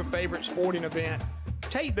attend your favorite sporting event,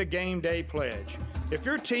 take the game day pledge. If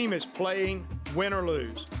your team is playing, win or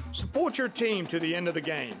lose, Support your team to the end of the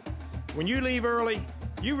game. When you leave early,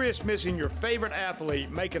 you risk missing your favorite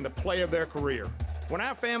athlete making the play of their career. When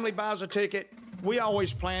our family buys a ticket, we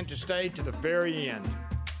always plan to stay to the very end.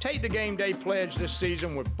 Take the game day pledge this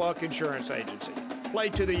season with Buck Insurance Agency. Play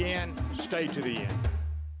to the end, stay to the end.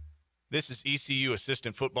 This is ECU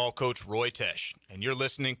assistant football coach Roy Tesh, and you're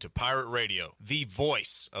listening to Pirate Radio, the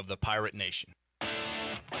voice of the Pirate Nation.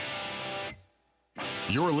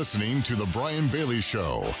 You're listening to The Brian Bailey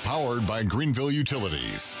Show, powered by Greenville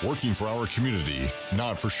Utilities, working for our community,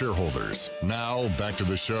 not for shareholders. Now, back to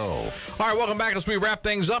the show. All right, welcome back as we wrap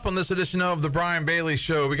things up on this edition of The Brian Bailey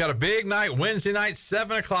Show. We got a big night, Wednesday night,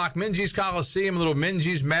 7 o'clock, Minji's Coliseum, a little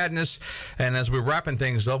Minji's Madness. And as we're wrapping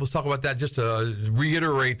things up, let's talk about that just to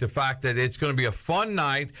reiterate the fact that it's going to be a fun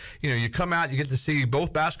night. You know, you come out, you get to see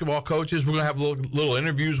both basketball coaches. We're going to have little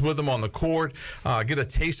interviews with them on the court, get a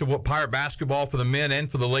taste of what Pirate basketball for the men and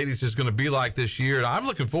for the ladies is going to be like this year. And I'm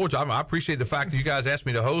looking forward to it. I appreciate the fact that you guys asked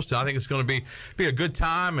me to host, and I think it's going to be a good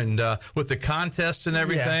time, and with the contests and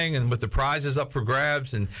everything, and with the prizes up for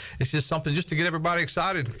grabs, and it's just something just to get everybody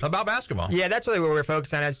excited about basketball. Yeah, that's really what we're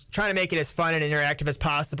focused on, is trying to make it as fun and interactive as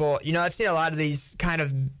possible. You know, I've seen a lot of these kind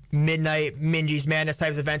of midnight Minji's Madness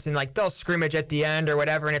types of events, and like they'll scrimmage at the end or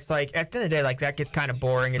whatever, and it's like at the end of the day, like that gets kind of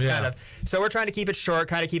boring. It's kind of, so we're trying to keep it short,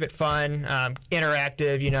 kind of keep it fun,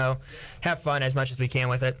 interactive, you know, have fun as much as we can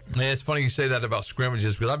with it. Yeah, it's funny you say that about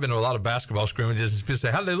scrimmages, because I've been to a lot of basketball scrimmages, and people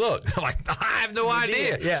say, how do they look? I'm like, I have no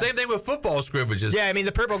idea. Yeah. Same thing with football scrimmages. Yeah, I mean,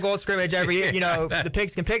 the purple gold scrimmage every year, you know, the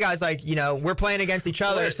pigs can pick guys, like, you know, we're playing against each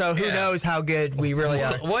other, so who knows how good we really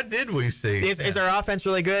are. What did we see? Is our offense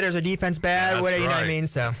really good, or is our defense bad? That's What, you know right. what I mean?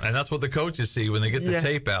 So, and that's what the coaches see when they get the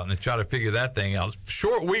tape out and they try to figure that thing out.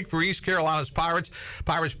 Short week for East Carolina's Pirates.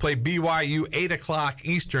 Pirates play BYU 8 o'clock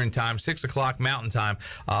Eastern time, 6 o'clock Mountain time,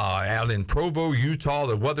 out in Provo, Utah.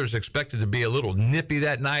 The weather's expected to be a little nippy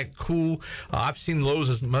that night, cool. I've seen lows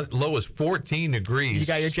as low as 14 degrees. You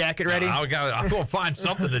got your jacket ready? I'm going to find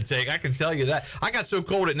something to take. I can tell you that. I got so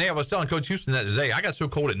cold at Navy. I was telling Coach Houston that today. I got so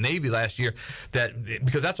cold at Navy last year that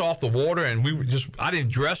because that's off the water, and I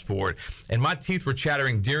didn't dress for it, and my teeth were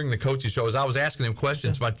chattering during the coaches show. As I was asking him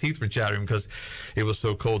questions, my teeth were chattering because it was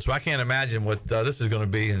so cold. So I can't imagine what this is going to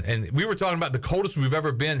be. And we were talking about the coldest we've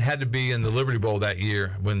ever been had to be in the Liberty Bowl that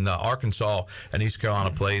year when Arkansas and East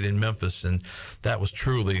Carolina played in Memphis, and that was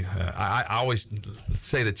truly. I always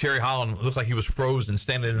say that Terry Holland looked like he was frozen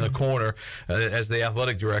standing in the corner as the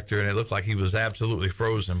athletic director, and it looked like he was absolutely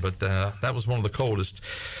frozen. But that was one of the coldest.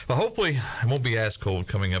 But hopefully it won't be as cold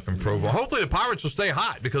coming up in Provo. Hopefully the Pirates will stay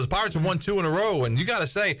hot, because the Pirates have won 2 in a row, and you got to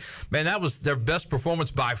say, man, that was their best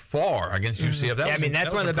performance by far against UCF.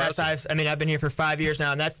 That's one of the best I've been here for 5 years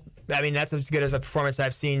now, and that's as good as a performance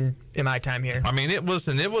I've seen in my time here. I mean, it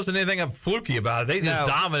wasn't anything fluky about it. They just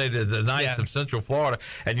dominated the Knights of Central Florida.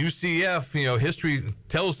 And UCF, you know, history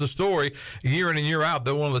tells the story year in and year out.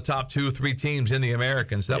 They're one of the top 2 or 3 teams in the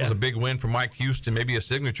Americans. That was a big win for Mike Houston, maybe a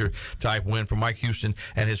signature type win for Mike Houston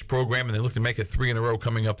and his program. And they look to make it 3 in a row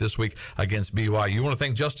coming up this week against BYU. You want to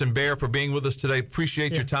thank Justin Behr for being with us today.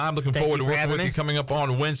 Appreciate your time. Looking forward to working with you coming up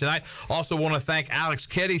on Wednesday night. Also want to thank Alex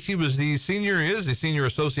Keddie. She was the senior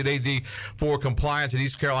associate AD for compliance at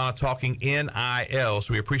East Carolina, talking NIL.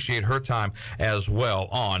 So we appreciate her time as well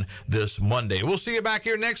on this Monday. We'll see you back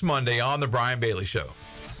here next Monday on The Brian Bailey Show.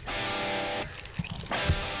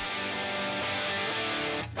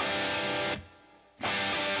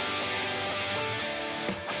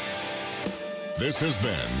 This has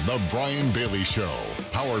been The Brian Bailey Show,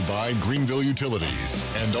 powered by Greenville Utilities,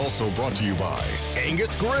 and also brought to you by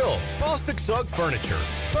Angus Grill, Bostic Sugg Furniture,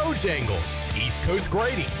 Bojangles, East Coast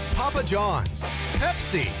Grading, Papa John's,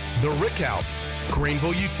 Pepsi, The Rick House,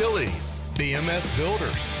 Greenville Utilities, BMS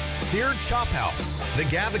Builders, Seared Chop House, The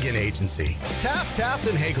Gavigan Agency, Taft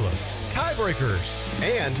and Hagler, Tiebreakers,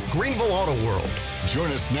 and Greenville Auto World.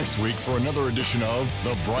 Join us next week for another edition of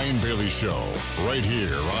The Brian Bailey Show, right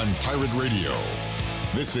here on Pirate Radio.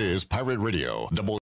 This is Pirate Radio.